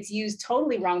example, gets used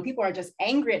totally wrong. People are just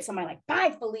angry at somebody like,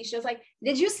 "Bye, Felicia." It's like,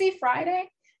 did you see Friday?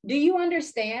 Do you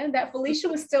understand that Felicia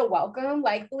was still welcome?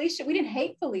 Like Felicia, we didn't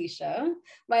hate Felicia.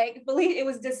 Like Felicia, it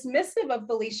was dismissive of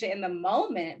Felicia in the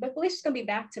moment, but Felicia's gonna be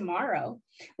back tomorrow,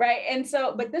 right? And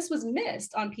so, but this was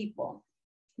missed on people.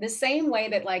 The same way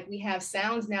that like we have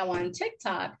sounds now on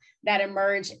TikTok that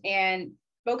emerge and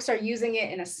folks are using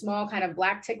it in a small kind of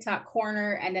Black TikTok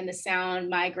corner, and then the sound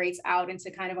migrates out into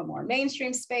kind of a more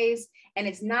mainstream space, and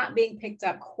it's not being picked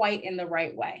up quite in the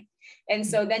right way. And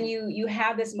so then you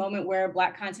have this moment where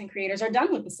Black content creators are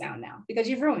done with the sound now because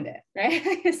you've ruined it,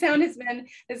 right? The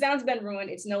sound's been ruined.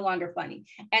 It's no longer funny.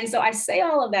 And so I say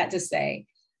all of that to say,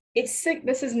 it's sick.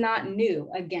 This is not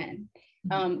new again.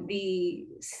 The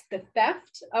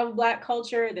theft of Black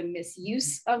culture, the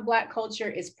misuse of Black culture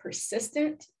is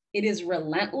persistent. It is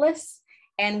relentless.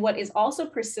 And what is also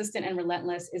persistent and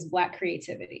relentless is Black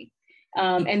creativity.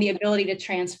 And the ability to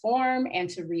transform and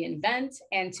to reinvent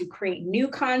and to create new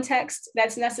context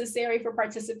that's necessary for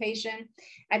participation.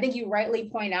 I think you rightly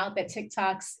point out that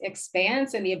TikTok's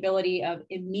expanse and the ability of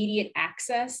immediate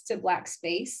access to Black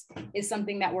space is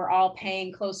something that we're all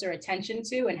paying closer attention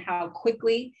to, and how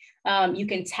quickly you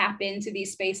can tap into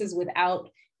these spaces without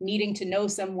needing to know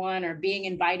someone or being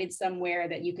invited somewhere,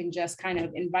 that you can just kind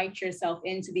of invite yourself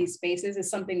into these spaces is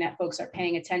something that folks are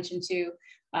paying attention to.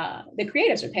 The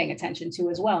creatives are paying attention to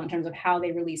as well in terms of how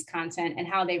they release content and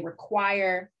how they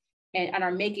require and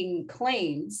are making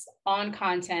claims on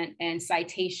content and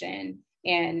citation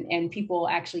and people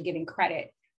actually giving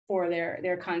credit for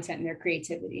their content and their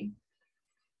creativity.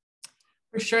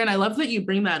 For sure. And I love that you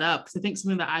bring that up, because I think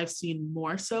something that I've seen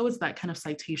more so is that kind of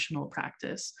citational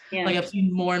practice. Yeah. Like I've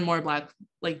seen more and more Black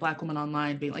women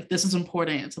online being like, this is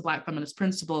important. It's a Black feminist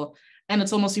principle. And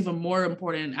it's almost even more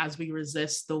important as we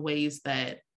resist the ways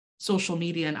that social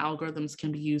media and algorithms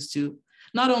can be used to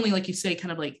not only, like you say,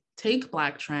 kind of like take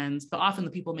Black trends, but often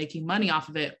the people making money off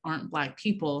of it aren't Black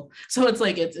people. So it's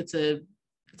like, it's a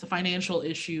financial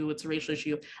issue. It's a racial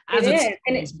issue.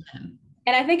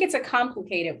 And I think it's a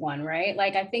complicated one, right?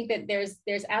 Like, I think that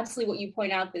there's absolutely what you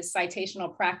point out, this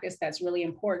citational practice that's really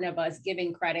important of us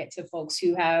giving credit to folks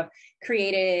who have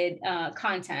created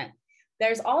content.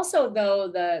 There's also, though,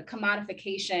 the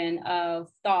commodification of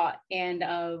thought and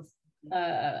of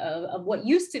what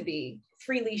used to be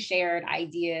freely shared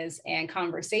ideas and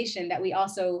conversation that we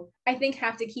also, I think,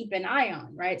 have to keep an eye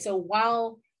on, right? So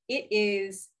while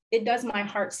it does my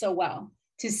heart so well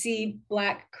to see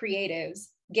Black creatives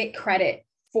get credit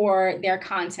for their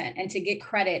content and to get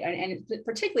credit, and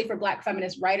particularly for Black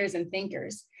feminist writers and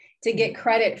thinkers, to get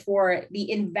credit for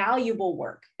the invaluable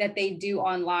work that they do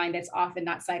online that's often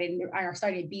not cited and are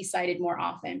starting to be cited more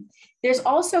often. There's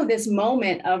also this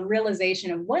moment of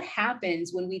realization of what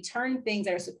happens when we turn things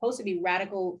that are supposed to be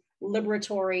radical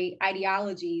liberatory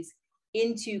ideologies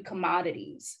into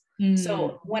commodities.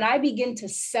 So when I begin to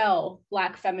sell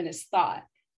Black feminist thought,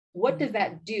 what does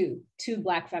that do to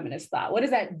Black feminist thought? What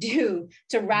does that do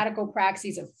to radical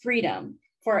praxis of freedom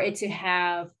for it to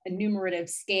have a numerative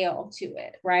scale to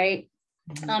it, right?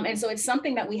 And so it's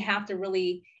something that we have to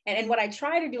really, and what I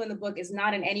try to do in the book is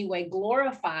not in any way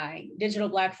glorify digital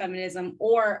Black feminism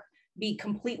or be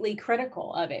completely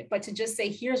critical of it, but to just say,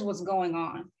 here's what's going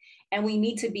on. And we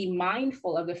need to be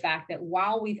mindful of the fact that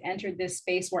while we've entered this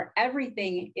space where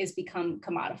everything is become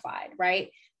commodified, right?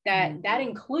 That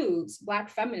includes Black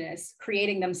feminists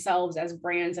creating themselves as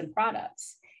brands and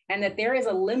products, and that there is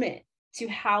a limit to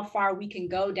how far we can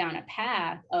go down a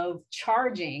path of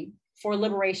charging for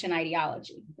liberation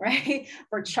ideology, right?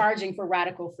 For charging for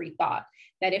radical free thought,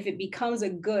 that if it becomes a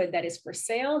good that is for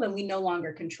sale, then we no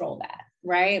longer control that,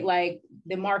 right? Like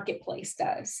the marketplace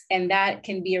does. And that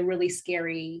can be a really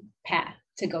scary path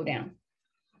to go down.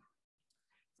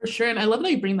 For sure. And I love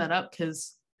that you bring that up,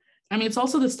 because I mean, it's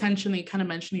also this tension that you kind of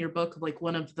mentioned in your book of like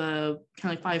one of the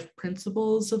kind of like 5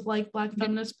 principles of like Black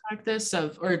feminist practice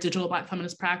or digital Black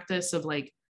feminist practice of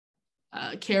like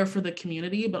care for the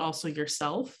community, but also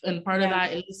yourself. And part of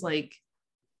that is like,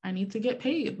 I need to get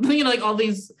paid, you know, like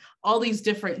all these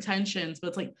different tensions, but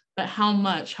it's like, but how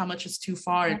much is too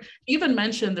far? And you even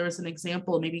mentioned there was an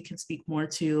example, maybe you can speak more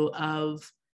to, of,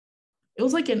 it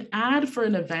was like an ad for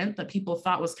an event that people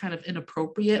thought was kind of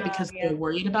inappropriate because they're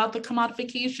worried about the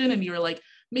commodification. And you were like,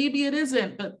 maybe it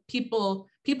isn't, but people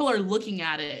are looking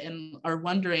at it and are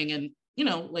wondering, and, you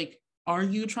know, like, are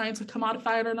you trying to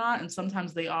commodify it or not? And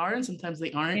sometimes they are, and sometimes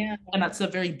they aren't. Yeah. And that's a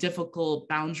very difficult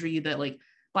boundary that like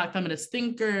Black feminist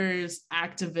thinkers,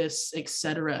 activists, et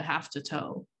cetera, have to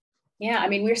toe. Yeah, I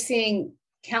mean, we're seeing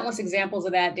countless examples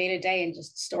of that day to day, and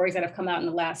just stories that have come out in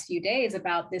the last few days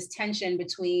about this tension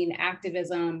between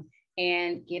activism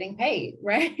and getting paid,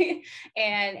 right?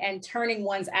 and turning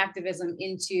one's activism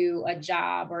into a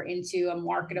job or into a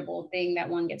marketable thing that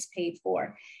one gets paid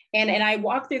for. And I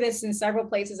walk through this in several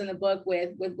places in the book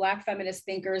with Black feminist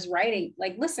thinkers writing,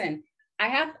 like, listen, I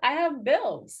have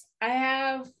bills, I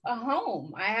have a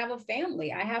home, I have a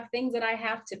family, I have things that I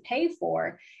have to pay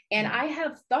for, and I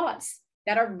have thoughts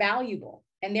that are valuable.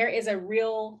 And there is a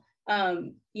real,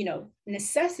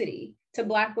 necessity to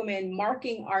Black women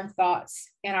marking our thoughts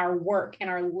and our work and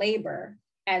our labor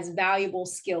as valuable,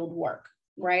 skilled work,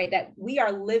 right? That we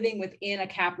are living within a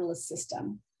capitalist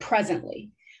system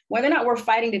presently. Whether or not we're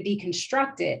fighting to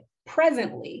deconstruct it,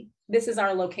 presently, this is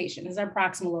our location, this is our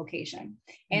proximal location.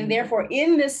 And therefore,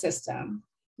 in this system,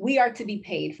 we are to be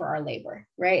paid for our labor,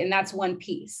 right? And that's one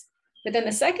piece. But then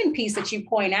the second piece that you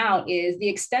point out is the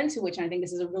extent to which, and I think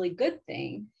this is a really good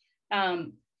thing,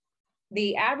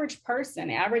 the average person,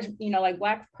 like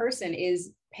Black person,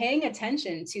 is paying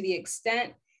attention to the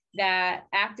extent that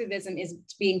activism is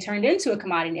being turned into a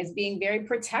commodity, is being very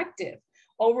protective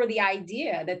over the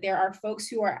idea that there are folks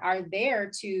who are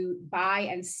there to buy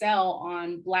and sell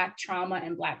on Black trauma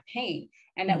and Black pain,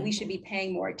 and that we should be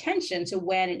paying more attention to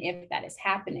when and if that is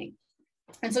happening.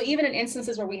 And so even in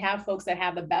instances where we have folks that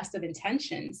have the best of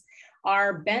intentions,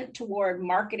 are bent toward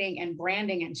marketing and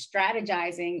branding and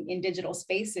strategizing in digital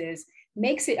spaces,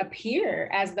 makes it appear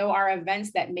as though our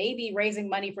events that may be raising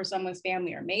money for someone's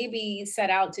family or maybe set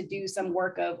out to do some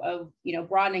work of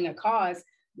broadening a cause,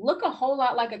 look a whole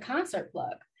lot like a concert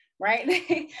plug,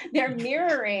 right? They're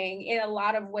mirroring in a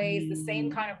lot of ways the same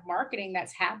kind of marketing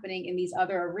that's happening in these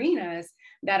other arenas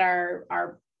that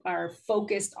are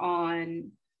focused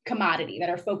on commodity, that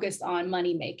are focused on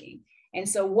money making. And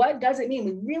so what does it mean?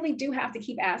 We really do have to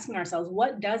keep asking ourselves,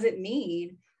 what does it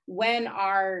mean when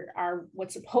our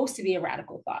what's supposed to be a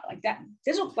radical thought like that,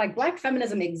 digital, like Black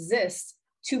feminism exists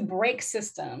to break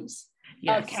systems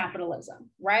of capitalism,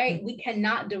 right? We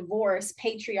cannot divorce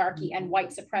patriarchy and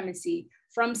white supremacy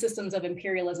from systems of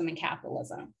imperialism and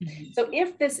capitalism. So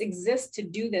if this exists to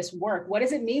do this work, what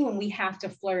does it mean when we have to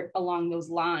flirt along those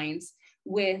lines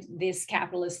with this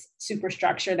capitalist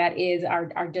superstructure that is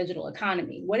our digital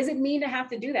economy? What does it mean to have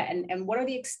to do that? And what are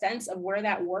the extents of where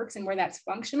that works and where that's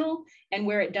functional and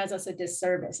where it does us a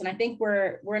disservice? And I think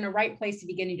we're in a right place to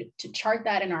beginning to chart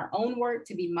that in our own work,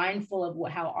 to be mindful of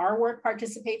how our work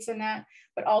participates in that,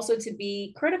 but also to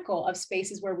be critical of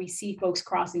spaces where we see folks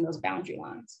crossing those boundary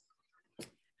lines.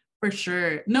 For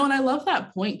sure. No, and I love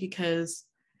that point because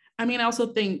I mean, I also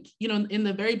think, in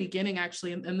the very beginning,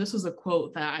 actually, and this was a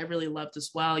quote that I really loved as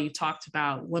well. You talked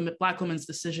about Black women's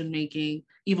decision-making,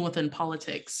 even within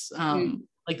politics,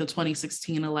 like the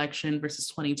 2016 election versus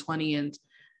 2020. And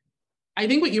I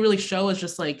think what you really show is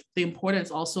just like the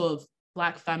importance also of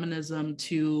Black feminism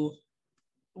to,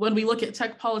 when we look at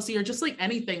tech policy or just like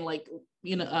anything, like,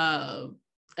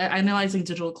 analyzing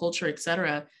digital culture, et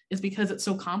cetera, is because it's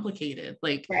so complicated.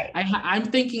 Like right. I'm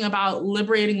thinking about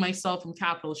liberating myself from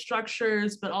capitalist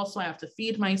structures, but also I have to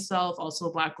feed myself.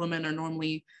 Also, Black women are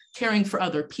normally caring for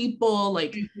other people.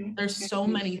 Like there's so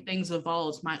many things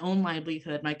involved, my own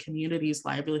livelihood, my community's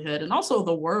livelihood, and also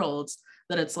the world's,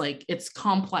 that it's like, it's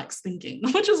complex thinking,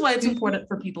 which is why it's important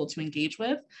for people to engage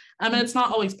with. I mean, it's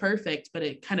not always perfect, but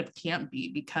it kind of can't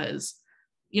be, because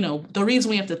the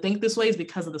reason we have to think this way is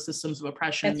because of the systems of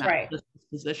oppression. That's right. This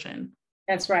position.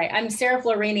 That's right. I'm Sarah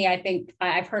Florini. I think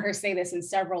I've heard her say this in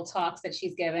several talks that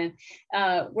she's given,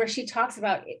 where she talks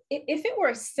about if it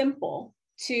were simple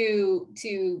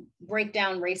to break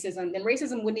down racism, then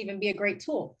racism wouldn't even be a great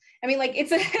tool. I mean, like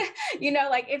it's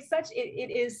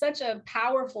it is such a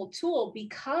powerful tool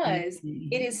because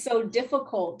it is so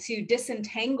difficult to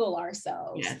disentangle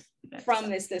ourselves from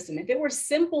this system. If it were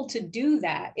simple to do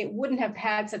that, it wouldn't have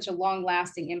had such a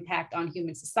long-lasting impact on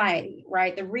human society,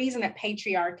 right? The reason that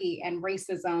patriarchy and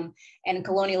racism and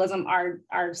colonialism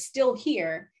are still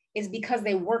here is because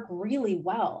they work really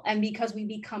well, and because we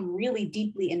become really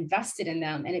deeply invested in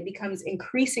them, and it becomes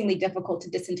increasingly difficult to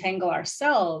disentangle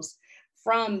ourselves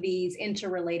from these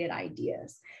interrelated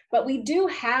ideas. But we do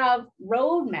have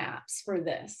roadmaps for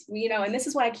this, and this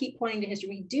is why I keep pointing to history.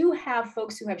 We do have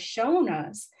folks who have shown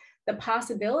us the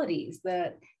possibilities,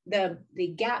 the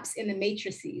gaps in the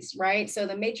matrices, right? So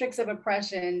the matrix of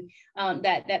oppression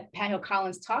that Pat Hill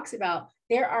Collins talks about,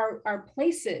 there are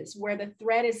places where the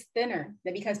thread is thinner,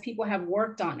 that because people have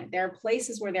worked on it. There are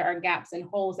places where there are gaps and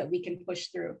holes that we can push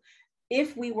through.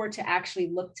 If we were to actually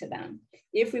look to them,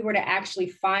 if we were to actually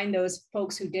find those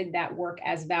folks who did that work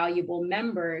as valuable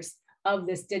members of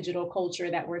this digital culture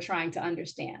that we're trying to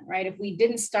understand, right? If we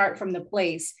didn't start from the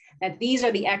place that these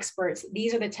are the experts,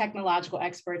 these are the technological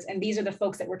experts, and these are the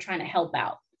folks that we're trying to help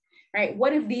out, right?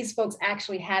 What if these folks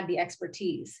actually had the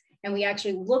expertise and we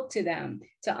actually look to them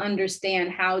to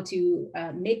understand how to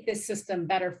make this system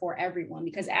better for everyone?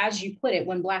 Because as you put it,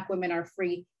 when Black women are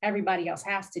free, everybody else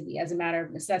has to be, as a matter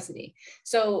of necessity.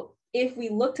 So if we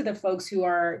look to the folks who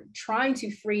are trying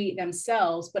to free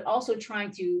themselves, but also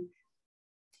trying to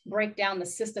break down the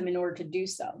system in order to do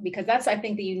so, because that's, I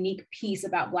think, the unique piece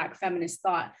about Black feminist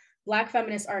thought. Black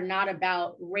feminists are not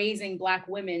about raising Black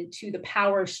women to the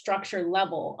power structure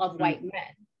level of white men,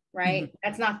 right?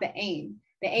 That's not the aim.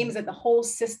 The aim is that the whole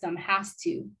system has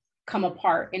to come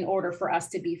apart in order for us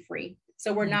to be free.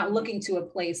 So we're not looking to a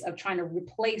place of trying to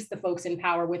replace the folks in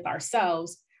power with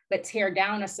ourselves, but tear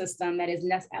down a system that is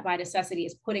by necessity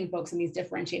is putting folks in these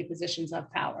differentiated positions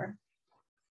of power.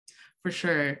 For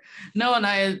sure. No, and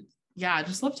I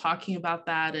just love talking about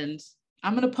that. And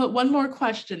I'm going to put one more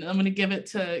question. I'm going to give it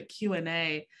to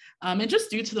Q&A. And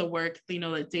just due to the work,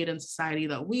 that Data and Society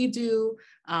that we do,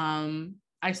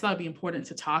 I thought it'd be important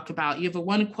to talk about. You have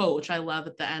one quote, which I love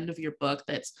at the end of your book,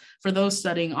 that's for those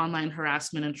studying online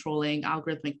harassment and trolling,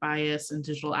 algorithmic bias, and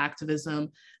digital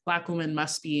activism, Black women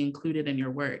must be included in your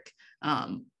work.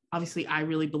 Obviously, I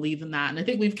really believe in that. And I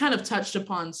think we've kind of touched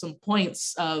upon some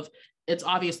points of, it's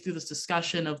obvious through this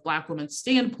discussion of Black women's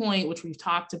standpoint, which we've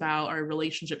talked about, our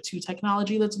relationship to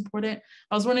technology that's important.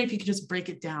 I was wondering if you could just break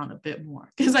it down a bit more,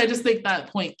 because I just think that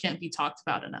point can't be talked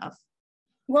about enough.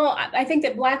 Well, I think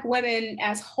that Black women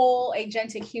as whole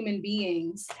agentic human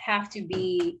beings have to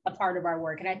be a part of our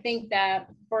work. And I think that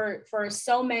for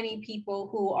so many people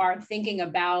who are thinking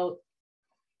about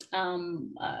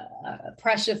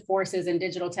oppressive forces in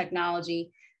digital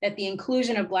technology, that the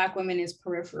inclusion of Black women is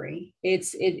periphery.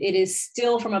 It is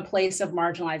still from a place of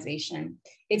marginalization.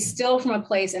 It's still from a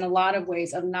place in a lot of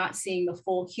ways of not seeing the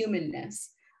full humanness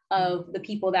of the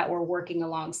people that we're working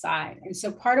alongside. And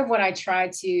so part of what I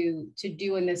tried to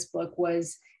do in this book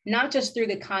was not just through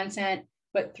the content,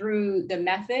 but through the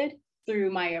method, through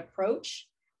my approach,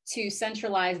 to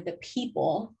centralize the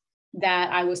people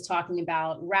that I was talking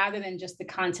about, rather than just the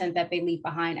content that they leave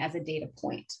behind as a data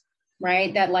point,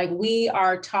 right? That like we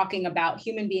are talking about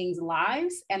human beings'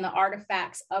 lives and the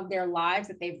artifacts of their lives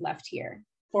that they've left here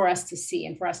for us to see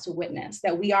and for us to witness,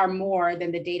 that we are more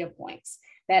than the data points,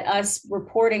 that us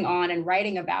reporting on and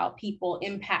writing about people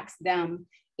impacts them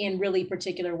in really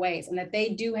particular ways, and that they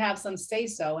do have some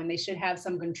say-so and they should have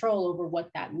some control over what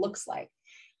that looks like.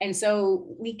 And so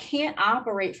we can't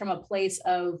operate from a place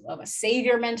of a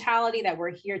savior mentality, that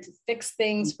we're here to fix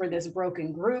things for this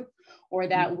broken group, or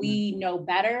that we know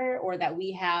better, or that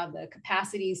we have the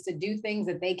capacities to do things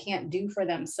that they can't do for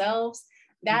themselves.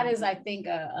 That is, I think,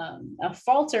 a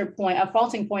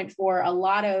faulting point for a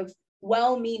lot of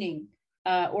well-meaning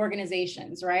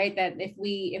organizations, right? That if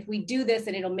we do this,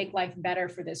 then it'll make life better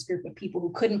for this group of people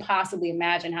who couldn't possibly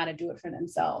imagine how to do it for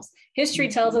themselves. History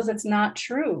tells us it's not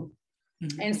true.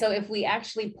 And so if we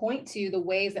actually point to the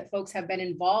ways that folks have been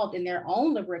involved in their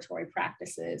own liberatory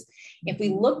practices, if we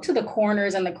look to the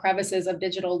corners and the crevices of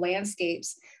digital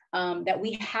landscapes that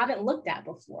we haven't looked at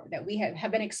before, that we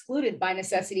have been excluded by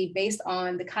necessity based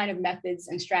on the kind of methods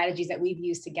and strategies that we've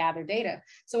used to gather data.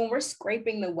 So when we're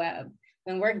scraping the web,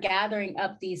 when we're gathering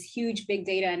up these huge big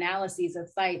data analyses of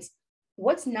sites,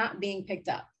 what's not being picked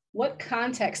up? What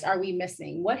context are we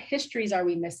missing? What histories are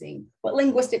we missing? What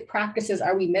linguistic practices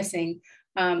are we missing,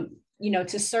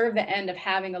 to serve the end of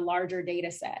having a larger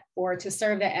data set, or to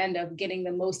serve the end of getting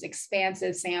the most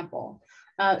expansive sample?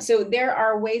 So there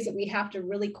are ways that we have to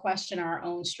really question our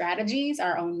own strategies,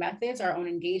 our own methods, our own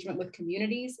engagement with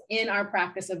communities in our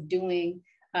practice of doing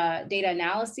data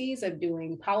analyses, of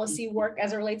doing policy work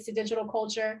as it relates to digital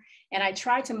culture. And I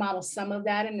try to model some of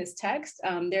that in this text.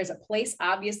 There's a place,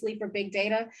 obviously, for big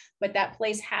data, but that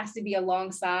place has to be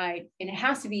alongside, and it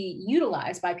has to be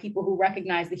utilized by people who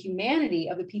recognize the humanity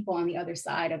of the people on the other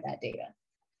side of that data.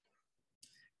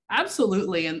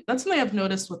 Absolutely. And that's something I've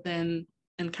noticed within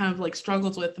and kind of like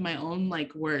struggles with my own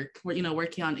like work, where,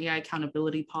 working on AI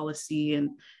accountability policy.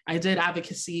 And I did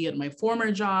advocacy at my former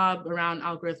job around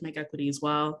algorithmic equity as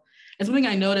well. And something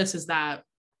I noticed is that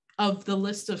of the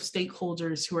list of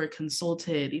stakeholders who are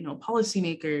consulted,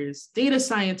 policymakers, data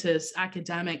scientists,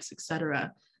 academics, et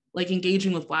cetera, like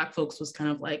engaging with Black folks was kind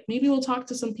of like, maybe we'll talk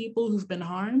to some people who've been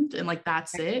harmed and like,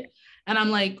 that's it. And I'm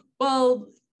like, well,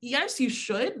 yes, you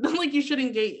should. Like you should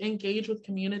engage with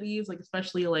communities, like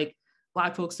especially like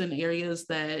Black folks in areas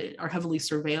that are heavily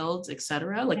surveilled, et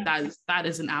cetera. Like that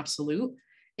is an absolute.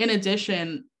 In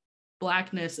addition,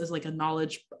 Blackness as like a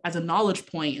knowledge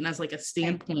point and as like a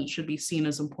standpoint should be seen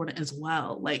as important as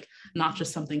well, like not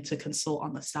just something to consult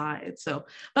on the side. So,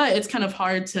 but it's kind of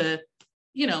hard to,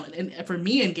 and for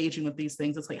me engaging with these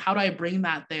things, it's like, how do I bring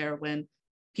that there when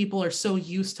people are so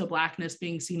used to Blackness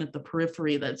being seen at the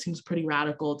periphery that it seems pretty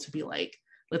radical to be like,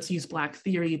 let's use Black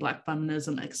theory, Black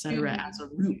feminism, et cetera, as a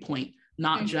root point,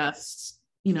 not just,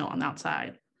 on the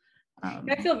outside.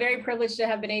 I feel very privileged to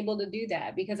have been able to do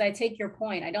that, because I take your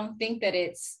point. I don't think that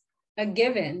it's a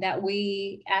given that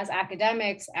we as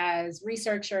academics, as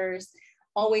researchers,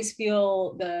 always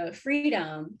feel the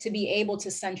freedom to be able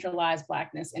to centralize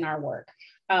Blackness in our work.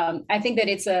 I think that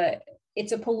it's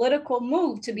a political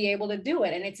move to be able to do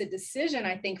it. And it's a decision,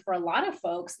 I think, for a lot of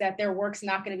folks that their work's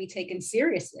not going to be taken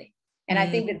seriously. And I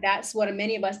think that that's what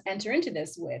many of us enter into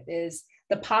this with, is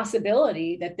the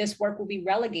possibility that this work will be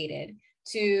relegated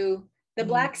to the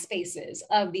Black spaces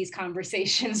of these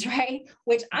conversations, right?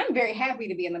 Which I'm very happy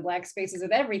to be in the Black spaces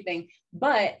of everything,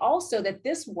 but also that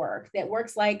this work, that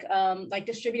works like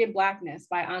Distributed Blackness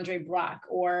by Andre Brock,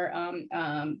 or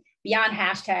Beyond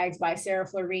Hashtags by Sarah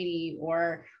Florini,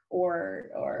 or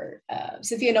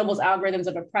Sophia Noble's Algorithms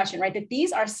of Oppression, right? That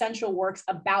these are central works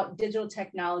about digital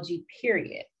technology,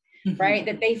 period, right?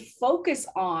 That they focus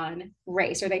on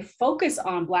race, or they focus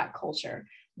on Black culture,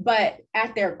 but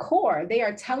at their core, they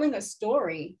are telling a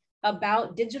story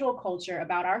about digital culture,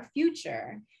 about our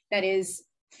future that is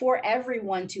for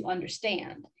everyone to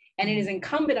understand. And it is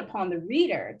incumbent upon the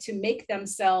reader to make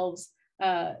themselves,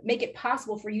 make it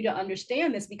possible for you to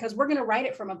understand this, because we're going to write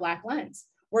it from a Black lens.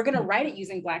 We're going to write it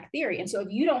using Black theory. And so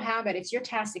if you don't have it, it's your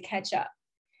task to catch up,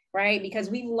 right? Because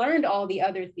we've learned all the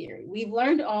other theory. We've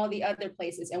learned all the other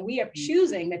places, and we are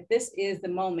choosing that this is the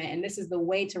moment and this is the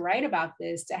way to write about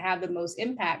this to have the most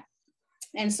impact.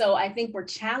 And so I think we're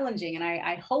challenging, and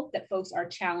I hope that folks are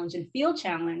challenged and feel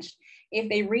challenged if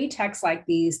they read texts like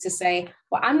these to say,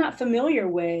 well, I'm not familiar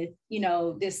with,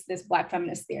 this Black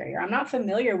feminist theory, or I'm not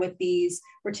familiar with these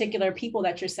particular people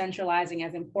that you're centralizing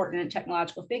as important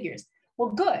technological figures. Well,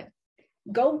 good.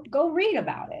 Go read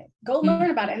about it, go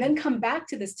learn about it, and then come back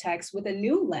to this text with a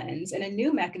new lens and a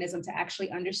new mechanism to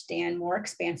actually understand more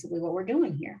expansively what we're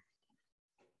doing here.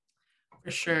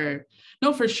 For sure.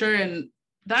 No, for sure. And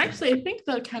that actually, I think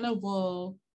that kind of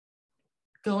will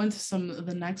go into some of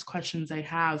the next questions I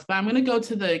have, but I'm going to go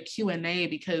to the Q&A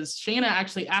because Shayna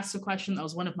actually asked a question that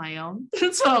was one of my own.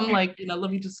 So I'm like,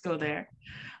 let me just go there.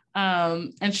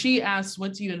 And she asked,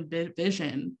 what do you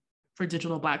envision for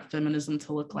digital Black feminism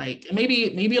to look like? And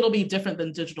maybe it'll be different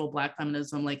than digital Black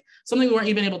feminism, like something we weren't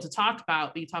even able to talk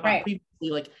about, but you talked about previously,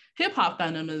 like hip-hop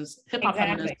feminism,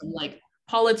 like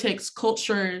politics,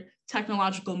 culture,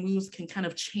 technological moves can kind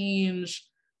of change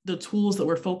the tools that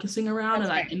we're focusing around, and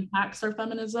that impacts our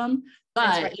feminism.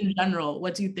 But in general,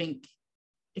 what do you think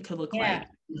it could look like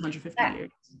in 150 years?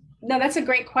 No, that's a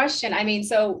great question. I mean,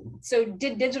 so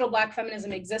did digital Black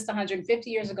feminism exist 150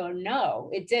 years ago? No,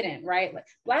 it didn't, right?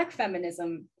 Black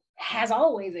feminism has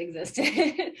always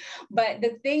existed, but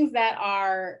the things that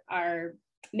are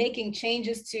making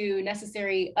changes to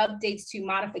necessary updates to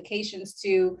modifications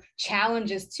to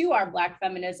challenges to our Black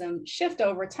feminism shift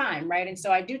over time, right? And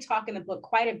so I do talk in the book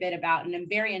quite a bit about, and I'm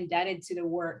very indebted to the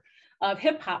work of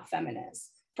hip hop feminists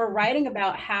for writing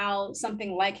about how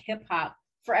something like hip hop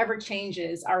forever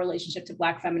changes our relationship to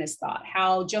Black feminist thought,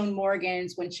 how Joan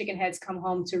Morgan's When Chicken Heads Come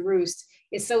Home to Roost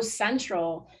is so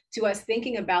central to us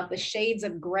thinking about the shades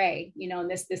of gray, you know,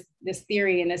 and this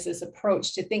theory and this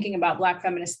approach to thinking about Black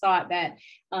feminist thought, that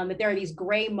there are these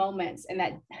gray moments, and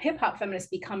that hip hop feminists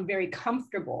become very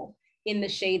comfortable in the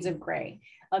shades of gray,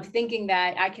 of thinking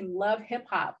that I can love hip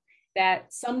hop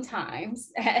that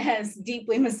sometimes has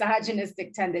deeply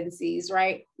misogynistic tendencies,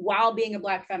 right? While being a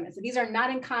Black feminist. So these are not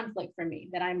in conflict for me,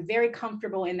 that I'm very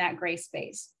comfortable in that gray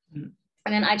space. Mm-hmm.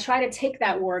 And then I try to take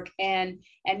that work and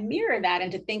mirror that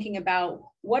into thinking about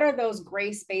what are those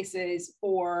gray spaces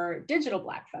for digital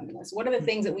Black feminists? What are the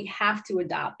things that we have to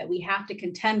adopt, that we have to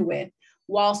contend with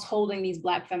whilst holding these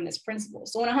Black feminist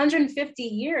principles? So in 150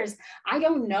 years, I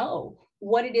don't know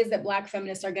what it is that Black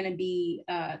feminists are going to be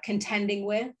contending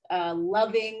with,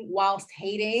 loving whilst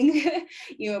hating,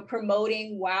 you know,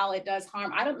 promoting while it does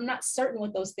harm. I'm not certain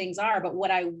what those things are, but what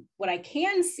I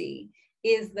can see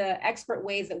is the expert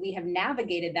ways that we have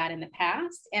navigated that in the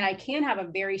past. And I can have a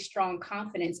very strong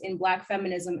confidence in Black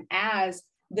feminism as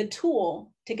the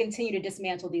tool to continue to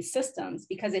dismantle these systems,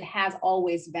 because it has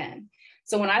always been.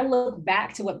 So when I look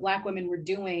back to what Black women were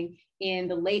doing in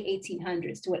the late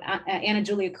 1800s, to what Anna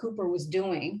Julia Cooper was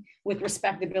doing with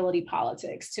respectability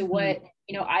politics, to what,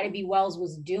 you know, Ida B. Wells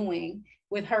was doing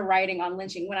with her writing on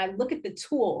lynching, when I look at the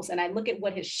tools and I look at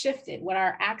what has shifted, what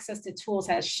our access to tools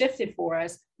has shifted for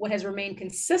us, what has remained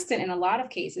consistent in a lot of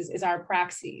cases is our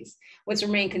praxis. What's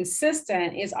remained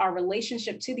consistent is our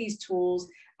relationship to these tools,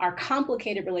 our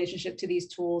complicated relationship to these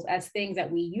tools as things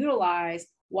that we utilize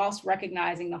whilst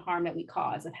recognizing the harm that we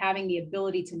cause, of having the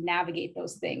ability to navigate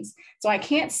those things. So I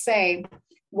can't say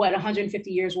what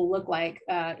 150 years will look like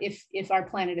if our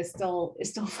planet is still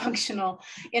functional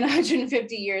in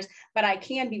 150 years, but I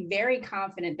can be very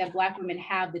confident that Black women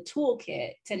have the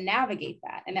toolkit to navigate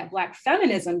that, and that Black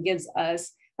feminism gives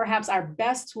us perhaps our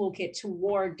best toolkit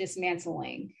toward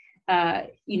dismantling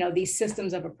you know, these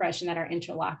systems of oppression that are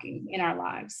interlocking in our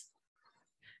lives.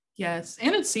 Yes,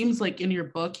 and it seems like in your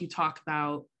book you talk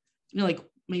about, you know, like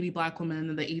maybe Black women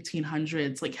in the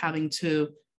 1800s, like having to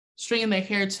straighten their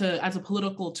hair to as a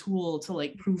political tool to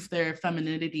like prove their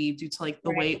femininity due to like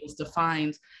the way it was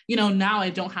defined. You know, now I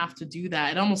don't have to do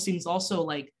that. It almost seems also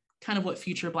like kind of what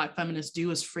future Black feminists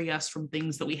do is free us from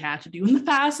things that we had to do in the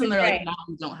past, and they're like, now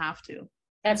we don't have to.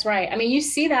 That's right. I mean, you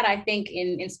see that, I think,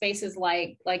 in spaces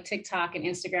like TikTok and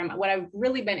Instagram. What I've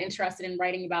really been interested in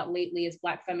writing about lately is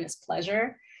Black feminist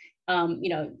pleasure. You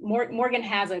know, Morgan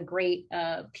has a great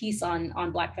piece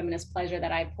on Black feminist pleasure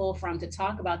that I pull from to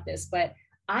talk about this, but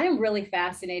I am really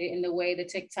fascinated in the way the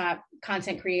TikTok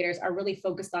content creators are really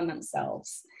focused on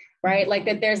themselves, right? Like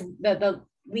that there's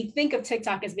we think of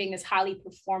TikTok as being this highly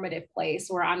performative place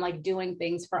where I'm like doing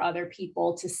things for other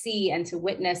people to see and to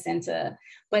witness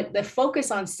but the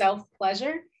focus on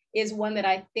self-pleasure is one that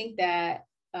I think that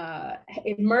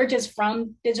emerges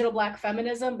from digital Black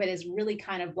feminism, but is really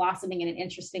kind of blossoming in an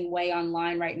interesting way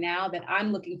online right now that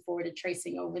I'm looking forward to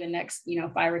tracing over the next, you know,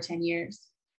 5 or 10 years.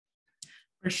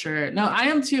 For sure. No, I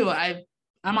am too.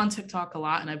 I'm on TikTok a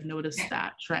lot, and I've noticed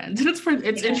that trend.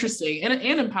 It's interesting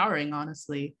and empowering,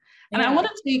 honestly. And I want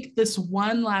to take this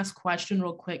one last question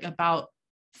real quick about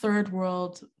third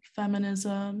world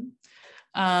feminism.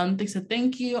 They said,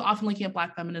 thank you. Often looking at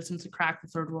Black feminism to crack the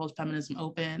third world feminism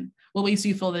open. What ways do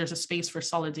you feel there's a space for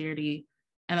solidarity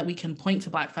and that we can point to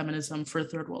Black feminism for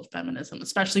third world feminism,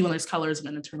 especially when there's colorism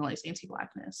and internalized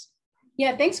anti-Blackness?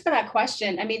 Yeah, thanks for that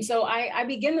question. I mean, so I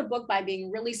begin the book by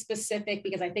being really specific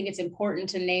because I think it's important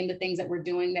to name the things that we're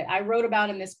doing that I wrote about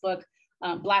in this book,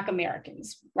 Black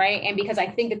Americans, right? And because I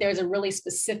think that there's a really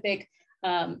specific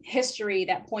history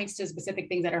that points to specific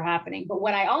things that are happening. But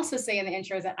what I also say in the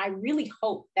intro is that I really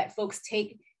hope that folks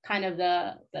take kind of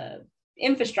the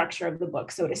infrastructure of the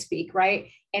book, so to speak, right?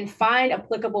 And find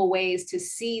applicable ways to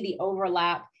see the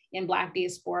overlap in Black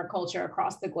diasporic culture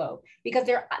across the globe, because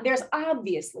there's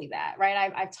obviously that, right?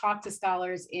 I've talked to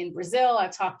scholars in Brazil,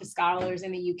 I've talked to scholars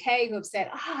in the UK who have said,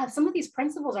 some of these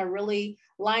principles are really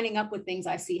lining up with things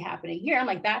I see happening here. I'm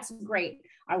like, that's great.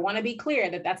 I want to be clear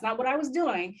that that's not what I was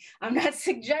doing. I'm not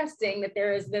suggesting that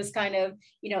there is this kind of,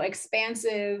 you know,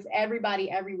 expansive, everybody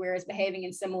everywhere is behaving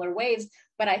in similar ways,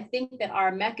 but I think that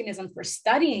our mechanism for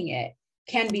studying it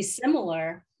can be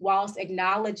similar whilst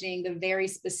acknowledging the very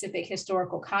specific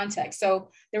historical context. So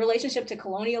the relationship to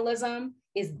colonialism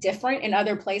is different in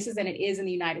other places than it is in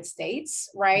the United States,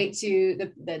 right?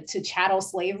 To to chattel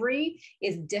slavery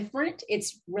is different.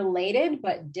 It's related,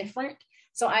 but different.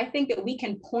 So I think that we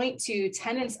can point to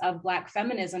tenets of Black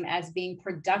feminism as being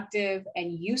productive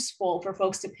and useful for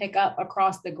folks to pick up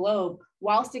across the globe,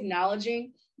 whilst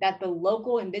acknowledging that the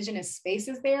local indigenous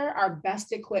spaces there are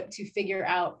best equipped to figure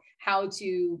out how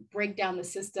to break down the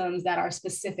systems that are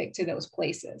specific to those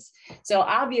places. So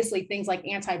obviously things like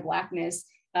anti-Blackness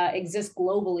exist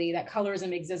globally, that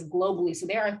colorism exists globally. So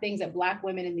there are things that Black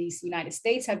women in these United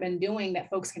States have been doing that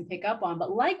folks can pick up on.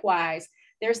 But likewise,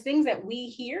 there's things that we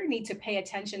here need to pay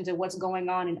attention to what's going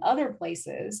on in other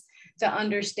places to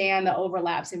understand the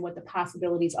overlaps and what the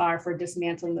possibilities are for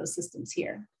dismantling those systems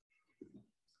here.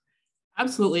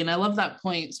 Absolutely. And I love that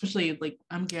point, especially like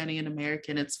I'm Ghanaian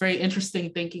American. It's very interesting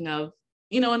thinking of,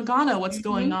 in Ghana, what's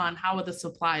going on, how would the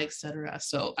supply, et cetera.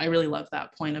 So I really love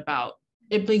that point about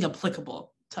it being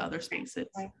applicable to other spaces.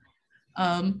 Right.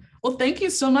 Well, thank you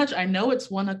so much. I know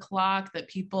it's 1 o'clock that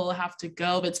people have to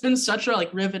go, but it's been such a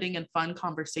riveting and fun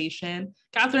conversation.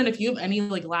 Catherine, if you have any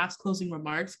last closing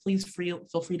remarks, please feel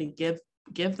free to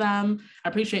give them. I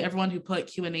appreciate everyone who put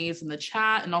Q&As in the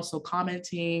chat and also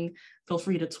commenting. Feel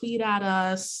free to tweet at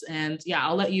us. And yeah,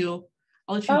 I'll let you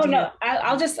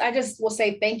I just will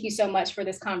say thank you so much for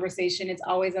this conversation. It's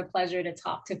always a pleasure to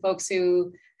talk to folks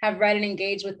who have read and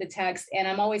engaged with the text. And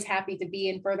I'm always happy to be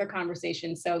in further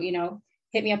conversations. So,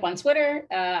 hit me up on Twitter.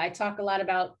 I talk a lot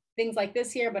about things like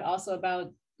this here, but also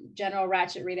about general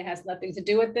ratchetry that has nothing to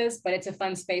do with this, but it's a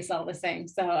fun space all the same.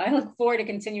 So I look forward to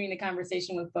continuing the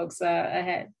conversation with folks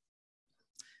ahead.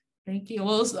 Thank you.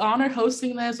 Well, it was an honor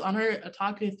hosting this, honor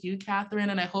talking with you,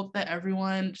 Catherine, and I hope that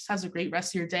everyone just has a great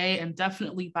rest of your day and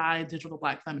definitely buy Digital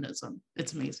Black Feminism.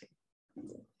 It's amazing.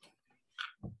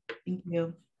 Thank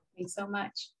you. Thanks so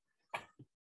much.